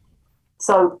moment.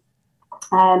 So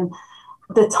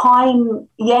the time,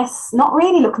 yes, not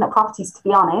really looking at properties, to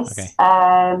be honest.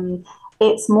 Okay.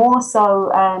 It's more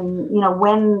so,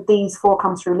 when these 4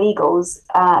 come through legals,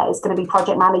 it's going to be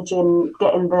project managing,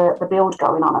 getting the build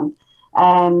going on them.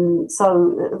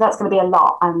 So that's going to be a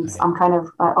lot, and okay. I'm kind of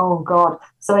oh god.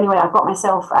 So anyway, I've got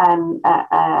myself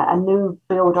a new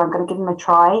builder. I'm going to give him a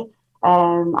try.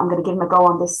 I'm going to give him a go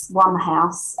on this one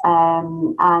house,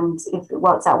 and if it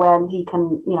works out well, he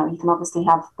can obviously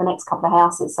have the next couple of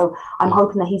houses. So I'm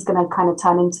hoping that he's going to kind of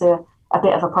turn into a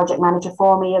bit of a project manager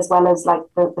for me, as well as like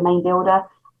the main builder.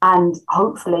 And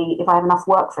hopefully, if I have enough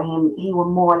work for him, he will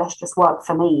more or less just work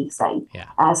for me, say.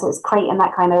 Yeah. So it's creating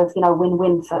that kind of,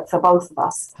 win-win for both of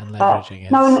us. And leveraging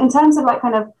it. No, in terms of like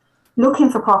kind of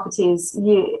looking for properties,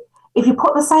 if you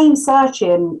put the same search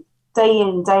in,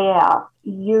 day out,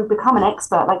 you become an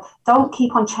expert. Like, don't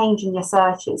keep on changing your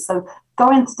searches. So go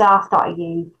into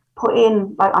daft.eu, put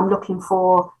in, like, I'm looking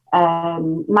for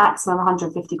maximum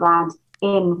 150 grand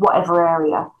in whatever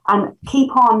area, and keep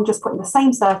on just putting the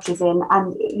same searches in,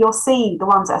 and you'll see the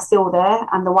ones that are still there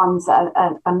and the ones that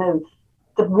are new.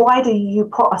 The wider you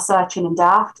put a search in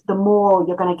Daft, the more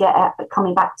you're going to get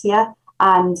coming back to you.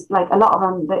 And like a lot of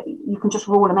them, that you can just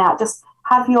rule them out. Just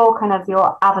have your kind of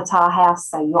your avatar house,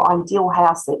 say your ideal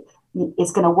house that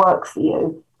is going to work for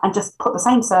you, and just put the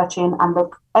same search in and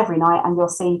look every night, and you'll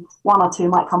see 1 or 2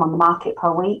 might come on the market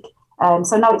per week.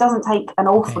 So no, it doesn't take an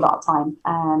awful lot of time.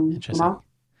 Interesting.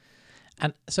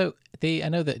 And so I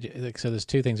know that, so there's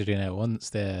 2 things you're doing now. One's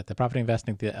the property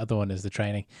investing. The other one is the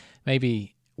training.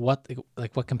 Maybe what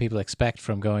can people expect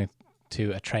from going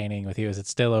to a training with you? Is it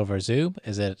still over Zoom?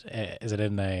 Is it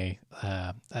in a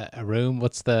room?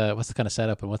 What's the kind of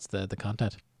setup, and what's the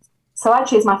content? So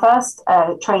actually, it's my first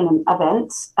training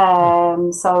event.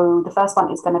 So the first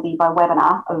one is going to be by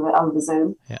webinar over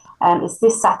Zoom. Yeah. It's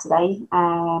this Saturday,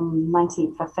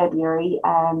 19th of February.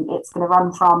 It's going to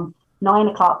run from 9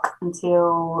 o'clock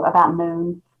until about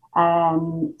noon.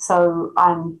 So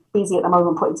I'm busy at the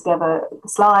moment putting together the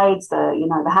slides,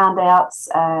 the handouts.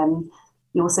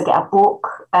 You also get a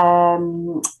book,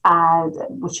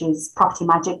 which is Property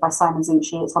Magic by Simon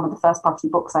Zucci. It's one of the first property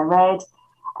books I read.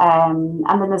 And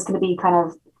then there's going to be kind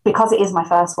of, because it is my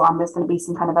first one, there's going to be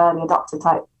some kind of early adopter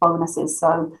type bonuses.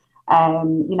 So,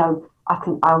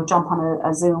 I'll jump on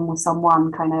a Zoom with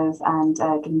someone kind of and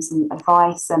give them some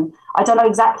advice. And I don't know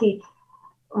exactly,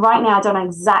 right now, I don't know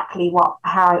exactly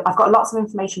how I've got lots of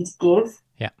information to give.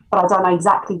 Yeah. But I don't know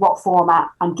exactly what format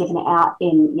I'm giving it out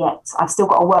in yet. I've still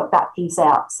got to work that piece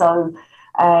out. So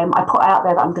I put out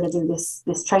there that I'm going to do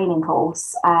this training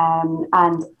course,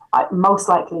 and most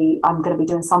likely I'm going to be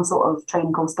doing some sort of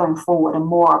training course going forward and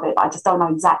more of it. I just don't know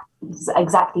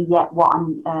exactly yet what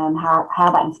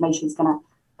how that information is going to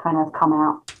kind of come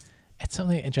out. It's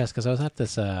something interesting because I was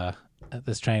at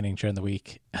this training during the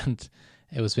week, and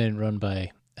it was being run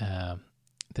by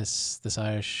this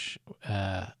Irish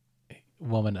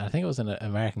woman. I think it was an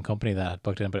American company that had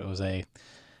booked in, but it was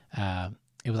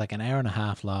like an hour and a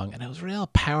half long, and it was real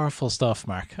powerful stuff.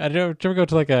 Mark, did you ever go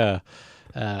to like a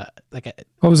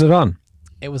what was it on?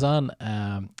 It was on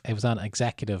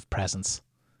executive presence,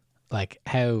 like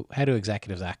how do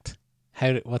executives act?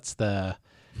 How do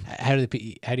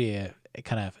you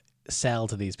kind of sell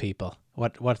to these people?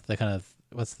 What the kind of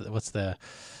the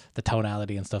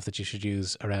tonality and stuff that you should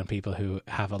use around people who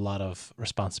have a lot of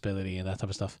responsibility and that type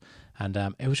of stuff. And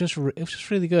it was just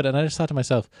really good. And I just thought to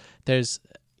myself, there's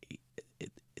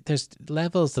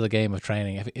levels to the game of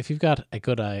training. If you've got a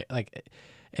good eye, like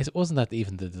it wasn't that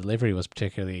even the delivery was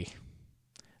particularly,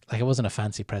 like, it wasn't a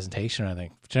fancy presentation or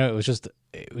anything. But, you know, it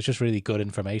was just really good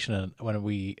information. And when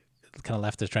we kind of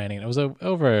left the training, it was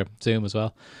over Zoom as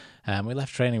well. We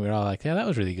left training, we were all like, yeah, that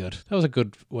was really good. That was a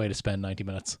good way to spend 90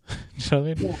 minutes. Do you know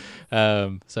what I mean? Yeah.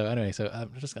 So anyway,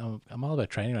 I'm all about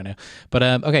training right now. But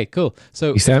okay, cool.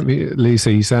 So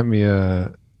Lisa, you sent me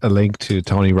a link to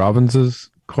Tony Robbins's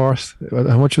course.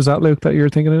 How much was that, Luke, that you were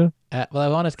thinking of? Well, I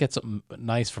wanted to get something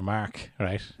nice for Mark,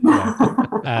 right? Yeah.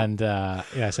 And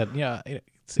I said, yeah.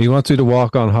 He wants you to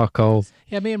walk on hot coals.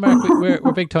 Yeah, me and Mark, we're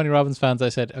big Tony Robbins fans. I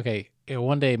said, okay,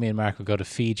 one day me and Mark will go to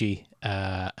Fiji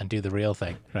and do the real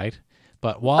thing, right?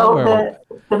 But while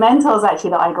the mentors actually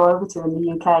that I go over to in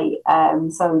the UK,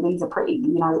 so these are pretty,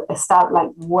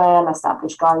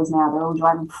 well-established guys now. They're all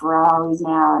driving Ferraris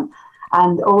now,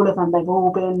 and all of them, they've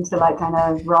all been to like kind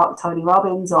of Tony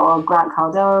Robbins or Grant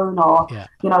Cardone, or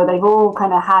they've all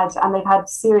kind of they've had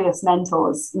serious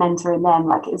mentors mentoring them.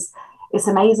 Like it's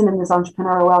amazing in this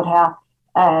entrepreneurial world how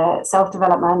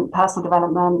self-development, personal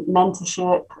development,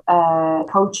 mentorship,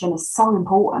 coaching is so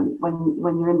important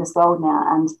when you're in this world now.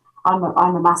 And I'm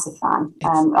a massive fan.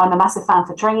 I'm a massive fan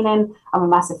for training. I'm a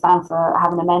massive fan for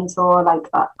having a mentor. Like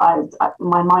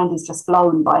my mind is just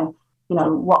blown by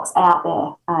what's out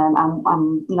there.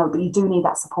 But you do need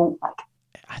that support. Like,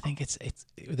 I think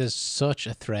there's such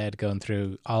a thread going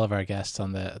through all of our guests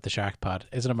on the Shark Pod,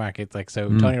 isn't it, Mark? It's like, so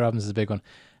Tony Robbins is a big one.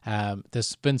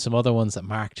 There's been some other ones that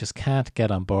Mark just can't get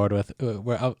on board with.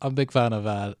 I'm a big fan of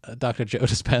Dr. Joe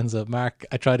Dispenza. Mark,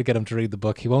 I tried to get him to read the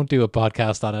book. He won't do a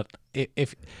podcast on it.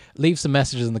 If leave some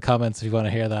messages in the comments if you want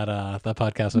to hear that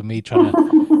podcast with me trying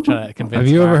to convince. Have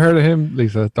you Mark. ever heard of him,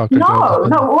 Lisa? Dr. Joe?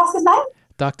 No. What's his name?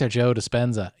 Dr. Joe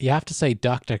Dispenza. You have to say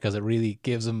doctor because it really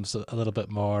gives him a little bit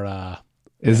more.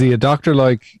 Is he a doctor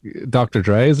like Dr.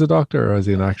 Dre is a doctor, or is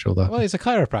he an actual doctor? Well, he's a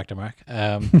chiropractor, Mark.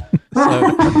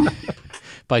 So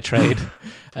by trade.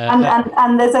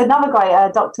 And there's another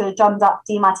guy, Dr. John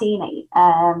DiMartini.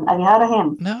 Have you heard of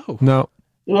him? No.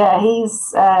 Yeah,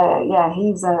 he's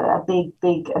a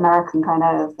big American kind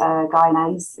of guy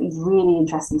now. He's really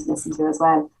interesting to listen to as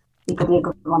well. He could be a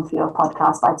good one for your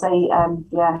podcast. I'd say,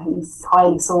 he's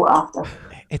highly sought after.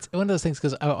 It's one of those things,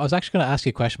 because I was actually going to ask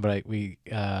you a question, but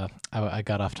I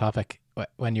got off topic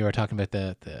when you were talking about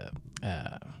the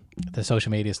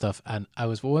social media stuff, and I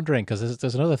was wondering, because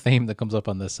there's another theme that comes up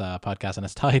on this podcast, and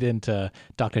it's tied into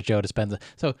Dr. Joe Dispenza.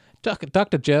 So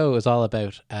Dr. Joe is all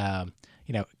about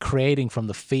creating from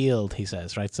the field, he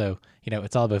says, right? So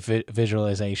it's all about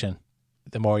visualization.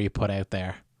 The more you put out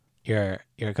there, you're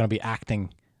going to be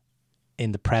acting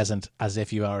in the present as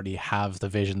if you already have the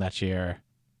vision that you're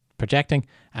projecting,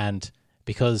 and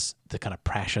because the kind of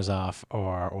pressure's off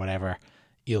or whatever,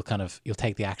 you'll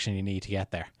take the action you need to get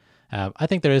there. I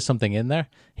think there is something in there.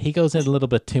 He goes in a little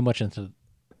bit too much into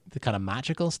the kind of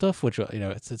magical stuff, which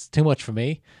it's too much for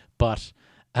me. But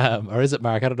or is it,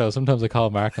 Mark? I don't know. Sometimes I call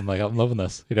Mark. I'm like, I'm loving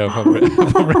this. If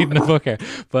I'm reading a book here.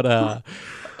 But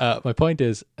my point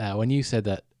is, when you said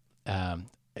that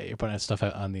you're putting stuff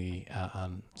out on the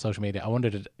on social media, I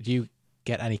wondered, do you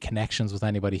get any connections with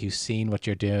anybody who's seen what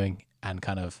you're doing and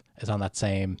kind of is on that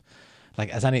same,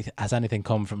 like, has anything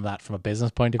come from that from a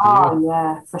business point of view? Oh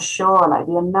yeah, for sure. Like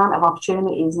the amount of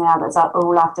opportunities now that's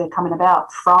all after coming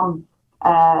about from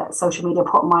social media,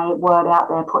 putting my word out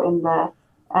there, putting the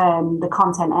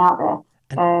content out there.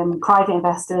 Private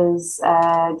investors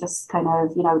just kind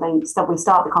of, we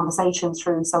start the conversations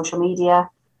through social media,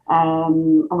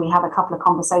 and we have a couple of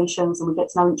conversations and we get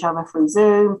to know each other through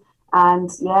Zoom. And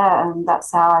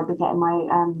that's how I've been getting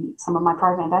my some of my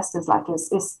private investors. Like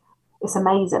it's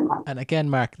amazing. Like. And again,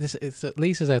 Mark,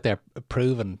 Lisa's out there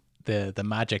proving the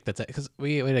magic that's, because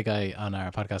we had a guy on our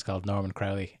podcast called Norman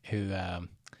Crowley who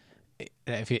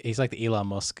he's like the Elon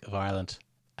Musk of Ireland,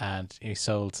 and he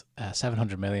sold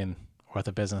 700 million worth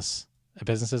of businesses,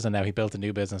 and now he built a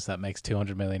new business that makes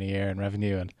 200 million a year in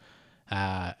revenue,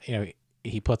 and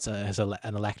he puts an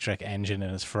electric engine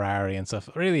in his Ferrari and stuff.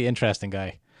 Really interesting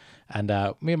guy. And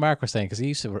me and Mark were saying, because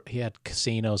he had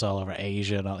casinos all over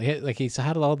Asia and all, he's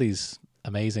had all these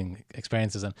amazing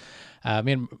experiences. And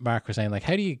me and Mark were saying, like,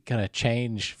 how do you kind of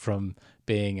change from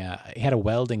being he had a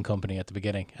welding company at the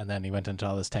beginning, and then he went into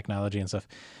all this technology and stuff.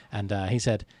 And he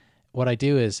said, what I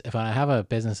do is, if I have a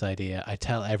business idea, I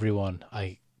tell everyone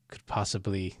I could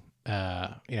possibly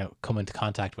come into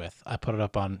contact with. I put it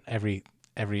up on every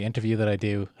every interview that I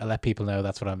do, I let people know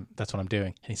that's what I'm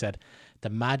doing. And he said, the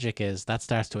magic is that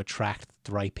starts to attract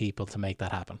the right people to make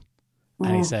that happen.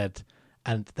 And he said,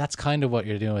 and that's kind of what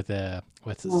you're doing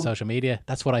with social media.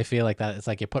 That's what I feel like. That it's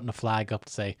like you're putting a flag up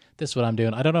to say, this is what I'm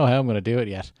doing. I don't know how I'm going to do it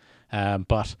yet.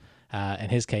 But in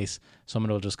his case,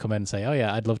 someone will just come in and say, oh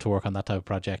yeah, I'd love to work on that type of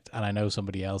project. And I know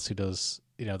somebody else who does,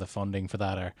 the funding for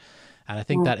that. And I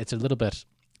think that it's a little bit,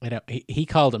 he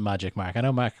called it magic, Mark. I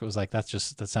know Mark was like, that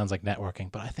sounds like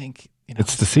networking, but I think,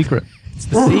 it's the secret. It's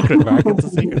the secret, Mark. It's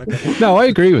the secret. Okay. No, I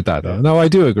agree with that. Though. No, I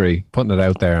do agree. Putting it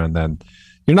out there, and then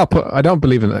I don't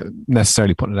believe in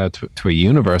necessarily putting it out to a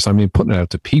universe. I mean, putting it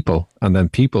out to people, and then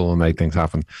people will make things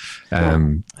happen.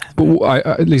 But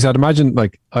at least I'd imagine,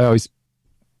 like, I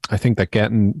think that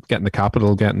getting the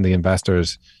capital, getting the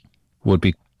investors would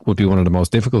be one of the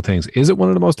most difficult things. Is it one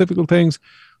of the most difficult things,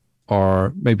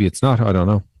 or maybe it's not? I don't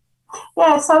know.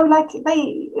 Yeah, so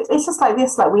it's just like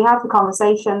this. Like, we have the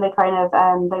conversation. They kind of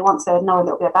they want to know a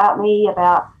little bit about me,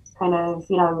 about kind of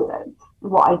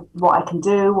what I can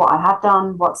do, what I have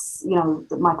done, what's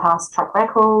my past track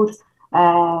record,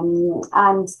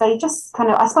 and they just kind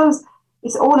of, I suppose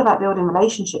it's all about building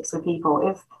relationships with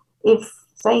people. If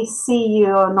they see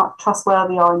you're not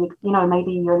trustworthy, or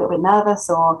maybe you're a little bit nervous,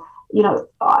 or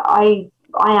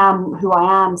I am who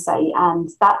I am, say, and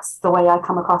that's the way I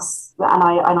come across, and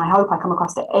I hope I come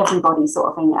across to everybody, sort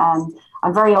of thing. And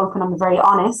I'm very open, I'm very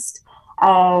honest,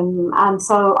 and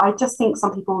so I just think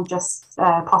some people just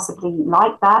possibly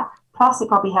like that. Plus, it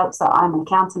probably helps that I'm an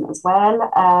accountant as well.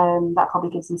 That probably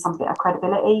gives them some bit of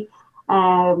credibility.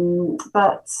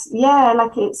 But yeah,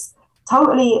 like, it's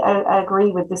totally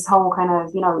agree with this whole kind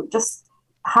of just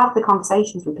have the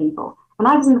conversations with people. When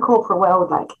I was in the corporate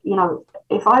world, like,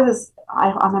 if I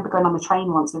remember going on the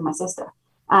train once with my sister,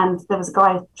 and there was a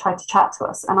guy who tried to chat to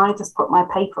us, and I just put my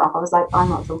paper up. I was like, I'm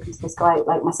not talking to this guy.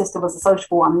 Like, my sister was a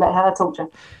sociable one, let her talk to him.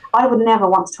 I would never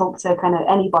want to talk to kind of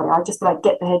anybody. I'd just be like,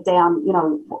 get the head down,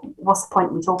 what's the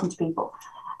point in me talking to people?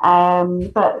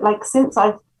 But like, since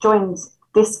I've joined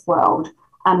this world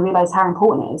and realised how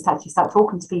important it is to actually start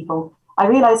talking to people, I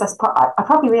realised I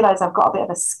probably realised I've got a bit of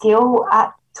a skill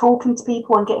at talking to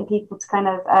people and getting people to kind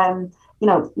of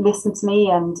listen to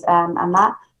me and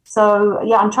that. So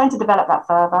yeah, I'm trying to develop that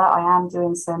further. I am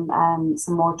doing some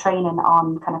more training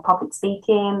on kind of public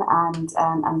speaking and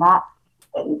that,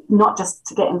 not just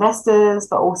to get investors,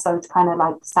 but also to kind of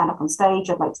like stand up on stage.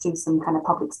 I'd like to do some kind of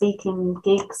public speaking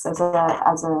gigs as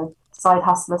a side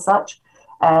hustle as such.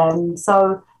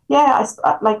 So yeah,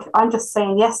 I'm just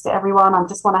saying yes to everyone. I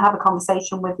just want to have a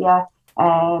conversation with you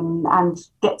and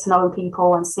get to know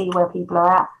people and see where people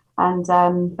are at. And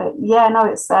but yeah, no,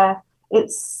 it's not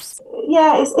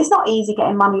easy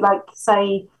getting money. Like,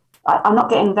 say, I'm not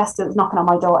getting investors knocking on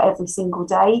my door every single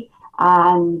day,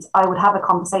 and I would have a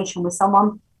conversation with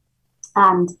someone,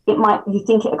 and you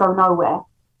think it'll go nowhere,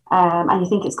 and you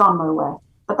think it's gone nowhere,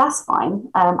 but that's fine.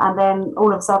 And then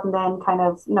all of a sudden, then kind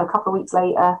of a couple of weeks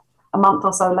later, a month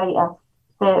or so later,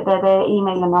 they're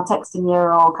emailing or texting you,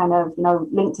 or kind of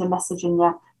LinkedIn messaging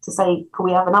you to say, could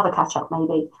we have another catch up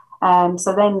maybe?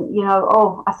 So then,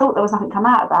 I thought there was nothing come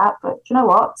out of that, but you know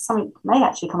what? Something may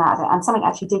actually come out of it, and something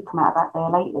actually did come out of that there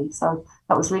lately. So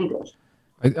that was really good.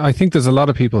 I think there's a lot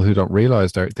of people who don't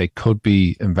realize they could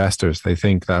be investors. They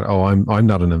think that, I'm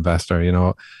not an investor.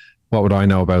 What would I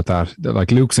know about that?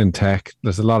 Like, Luke's in tech.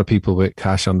 There's a lot of people with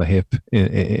cash on the hip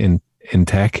in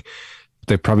tech.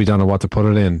 They probably don't know what to put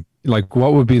it in. Like,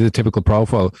 what would be the typical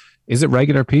profile? Is it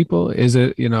regular people? Is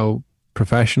it,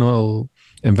 professional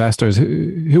investors?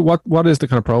 What is the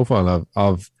kind of profile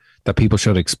of that people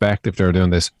should expect if they're doing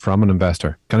this from an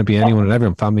investor? Can it be anyone and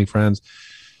everyone, family, friends?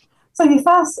 So you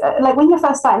first, when you're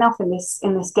first starting off in this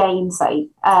game, say,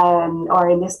 or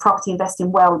in this property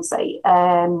investing world, say,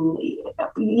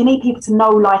 you need people to know,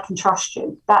 like, and trust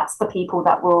you. That's the people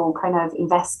that will kind of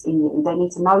invest in you. They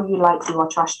need to know you, like you, or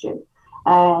trust you.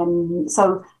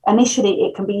 So initially,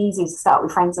 it can be easy to start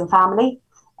with friends and family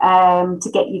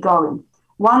to get you going.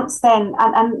 Once then,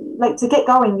 and like, to get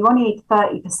going, you only need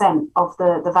 30% of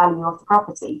the value of the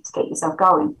property to get yourself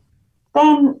going.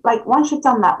 Then, like, once you've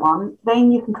done that one,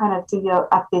 then you can kind of do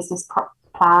a business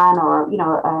plan, or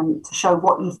to show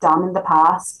what you've done in the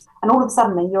past. And all of a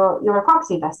sudden, then you're a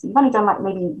property investor. You've only done like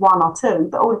maybe one or two,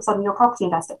 but all of a sudden you're a property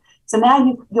investor. So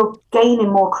now you're gaining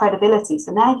more credibility.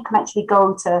 So now you can actually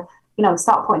go to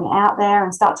start putting it out there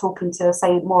and start talking to,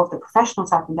 say, more of the professional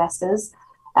type investors,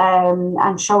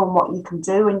 and show them what you can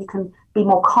do, and you can be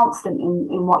more confident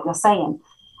in what you're saying.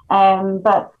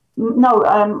 But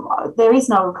no, there is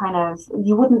no kind of,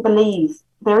 you wouldn't believe,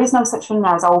 there is no such thing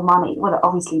now as old money. Well,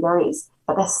 obviously there is,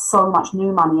 but there's so much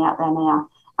new money out there now.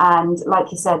 And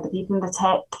like you said, the people in the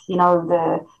tech,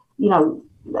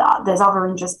 there's other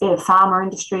industries, pharma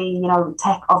industry,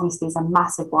 tech obviously is a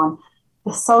massive one.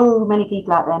 There's so many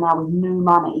people out there now with new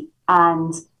money,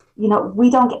 and we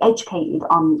don't get educated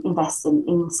on investing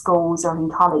in schools or in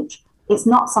college. It's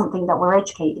not something that we're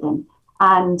educated in,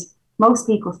 and most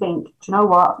people think, do you know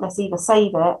what? Let's either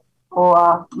save it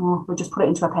or we'll just put it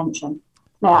into a pension.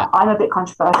 Now, I'm a bit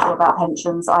controversial about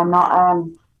pensions. I'm not.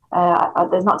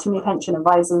 There's not too many pension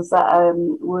advisors that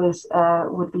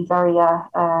would be very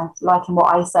liking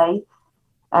what I say.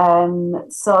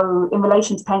 So in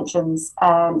relation to pensions,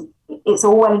 it's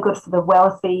all well and good for the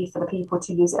wealthy, for the people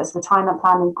to use it as retirement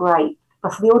planning, great.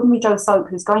 But for the ordinary Joe Soap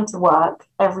who's going to work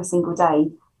every single day,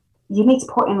 you need to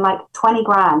put in like 20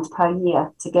 grand per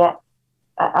year to get,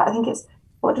 I think it's,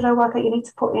 what did I work out? You need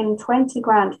to put in 20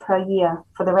 grand per year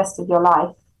for the rest of your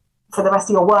life, for the rest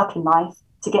of your working life,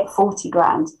 to get 40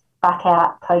 grand back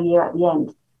out per year at the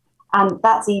end. And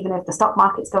that's even if the stock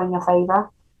market's going in your favor.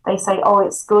 They say, oh,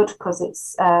 it's good because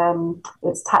it's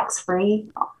tax-free.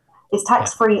 It's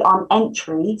tax-free on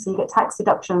entry, so you get tax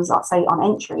deductions, let's say, on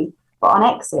entry. But on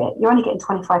exit, you're only getting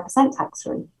 25%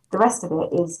 tax-free. The rest of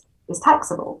it is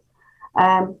taxable.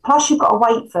 Plus, you've got to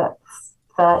wait for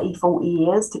 30, 40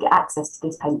 years to get access to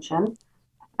this pension.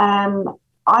 I'm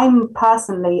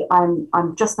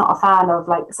just not a fan of,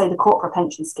 like, say, the corporate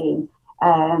pension scheme.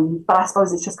 But I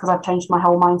suppose it's just because I've changed my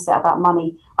whole mindset about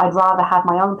money. I'd rather have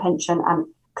my own pension and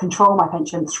control my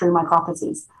pension through my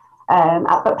properties.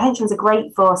 But pensions are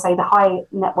great for, say, the high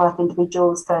net worth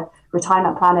individuals for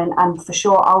retirement planning, and for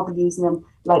sure I'll be using them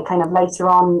like kind of later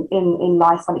on in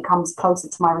life when it comes closer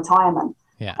to my retirement.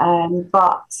 Yeah.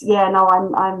 But yeah, no,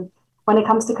 I'm when it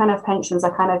comes to kind of pensions, I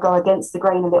kind of go against the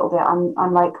grain a little bit.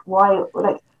 I'm like, why?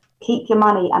 Like, keep your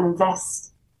money and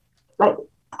invest. Like,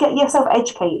 get yourself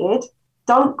educated.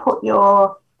 Don't put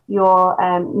your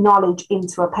knowledge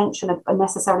into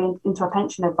necessarily into a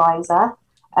pension advisor.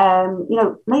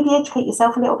 Maybe educate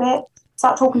yourself a little bit.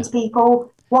 Start talking to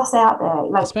people. What's out there?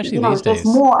 Like, especially these days. There's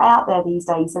more out there these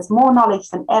days. There's more knowledge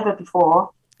than ever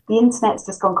before. The internet's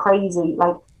just gone crazy.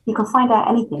 Like, you can find out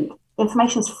anything.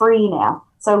 Information's free now.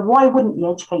 So why wouldn't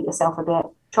you educate yourself a bit?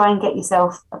 Try and get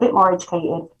yourself a bit more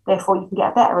educated. Therefore, you can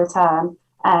get a better return.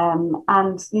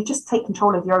 And you just take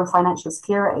control of your own financial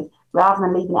security rather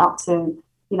than leaving it up to,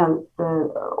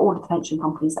 all the pension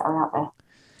companies that are out there.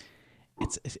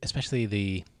 It's especially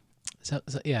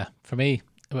for me,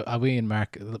 we and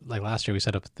Mark, like last year, we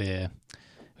set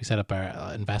up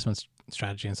our investment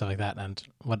strategy and stuff like that. And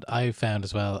what I found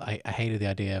as well, I hated the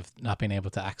idea of not being able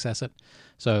to access it.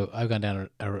 So I've gone down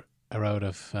a road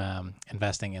of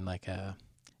investing in like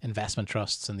investment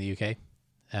trusts in the UK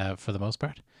for the most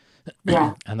part.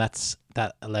 Yeah. And that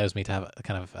allows me to have a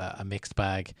kind of a mixed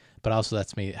bag, but also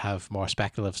lets me have more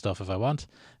speculative stuff if I want.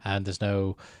 And there's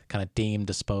no kind of deemed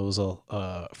disposal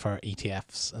for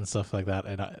ETFs and stuff like that.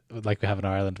 And like we have in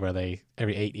Ireland, where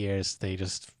every 8 years they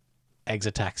just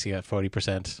exit tax you at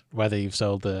 40%, whether you've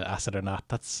sold the asset or not.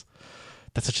 That's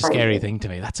such a scary thing to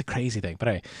me. That's a crazy thing. But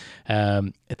anyway,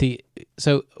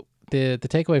 the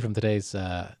takeaway from today's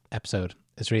episode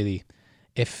is really,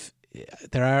 if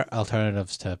there are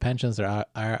alternatives to pensions, there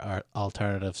are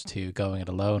alternatives to going it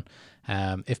alone.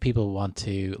 If people want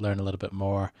to learn a little bit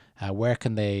more, where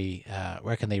can they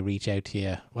reach out to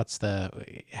you?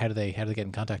 How do they get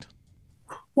in contact?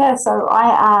 Yeah, so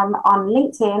I am on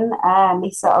LinkedIn,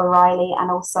 Lisa O'Reilly, and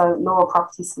also Laura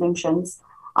Property Solutions.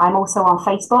 I'm also on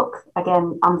Facebook,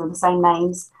 again under the same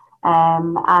names.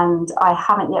 And I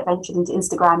haven't yet ventured into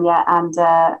Instagram yet, and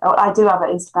I do have an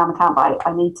Instagram account, but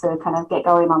I need to kind of get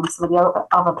going on some of the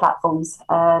other platforms.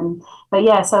 But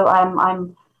yeah, so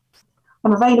I'm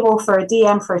available for a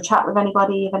DM, for a chat with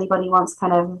anybody, if anybody wants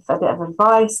kind of a bit of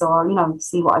advice or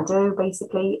see what I do,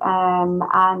 basically.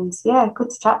 And yeah,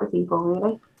 good to chat with people,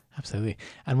 really. Absolutely.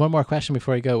 And one more question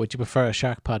before you go: would you prefer a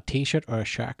SharkPod T-shirt or a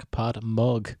SharkPod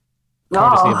mug?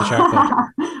 Courtesy of the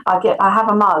SharkPod. I have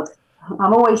a mug.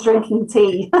 I'm always drinking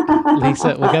tea.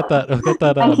 Lisa, we'll get that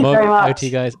mug out to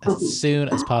you guys as soon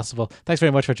as possible. Thanks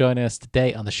very much for joining us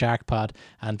today on the Shark Pod,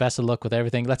 and best of luck with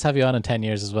everything. Let's have you on in 10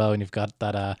 years as well when you've got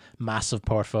that massive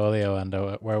portfolio, and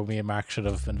where me and Mark should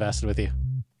have invested with you.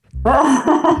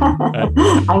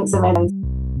 Thanks a million.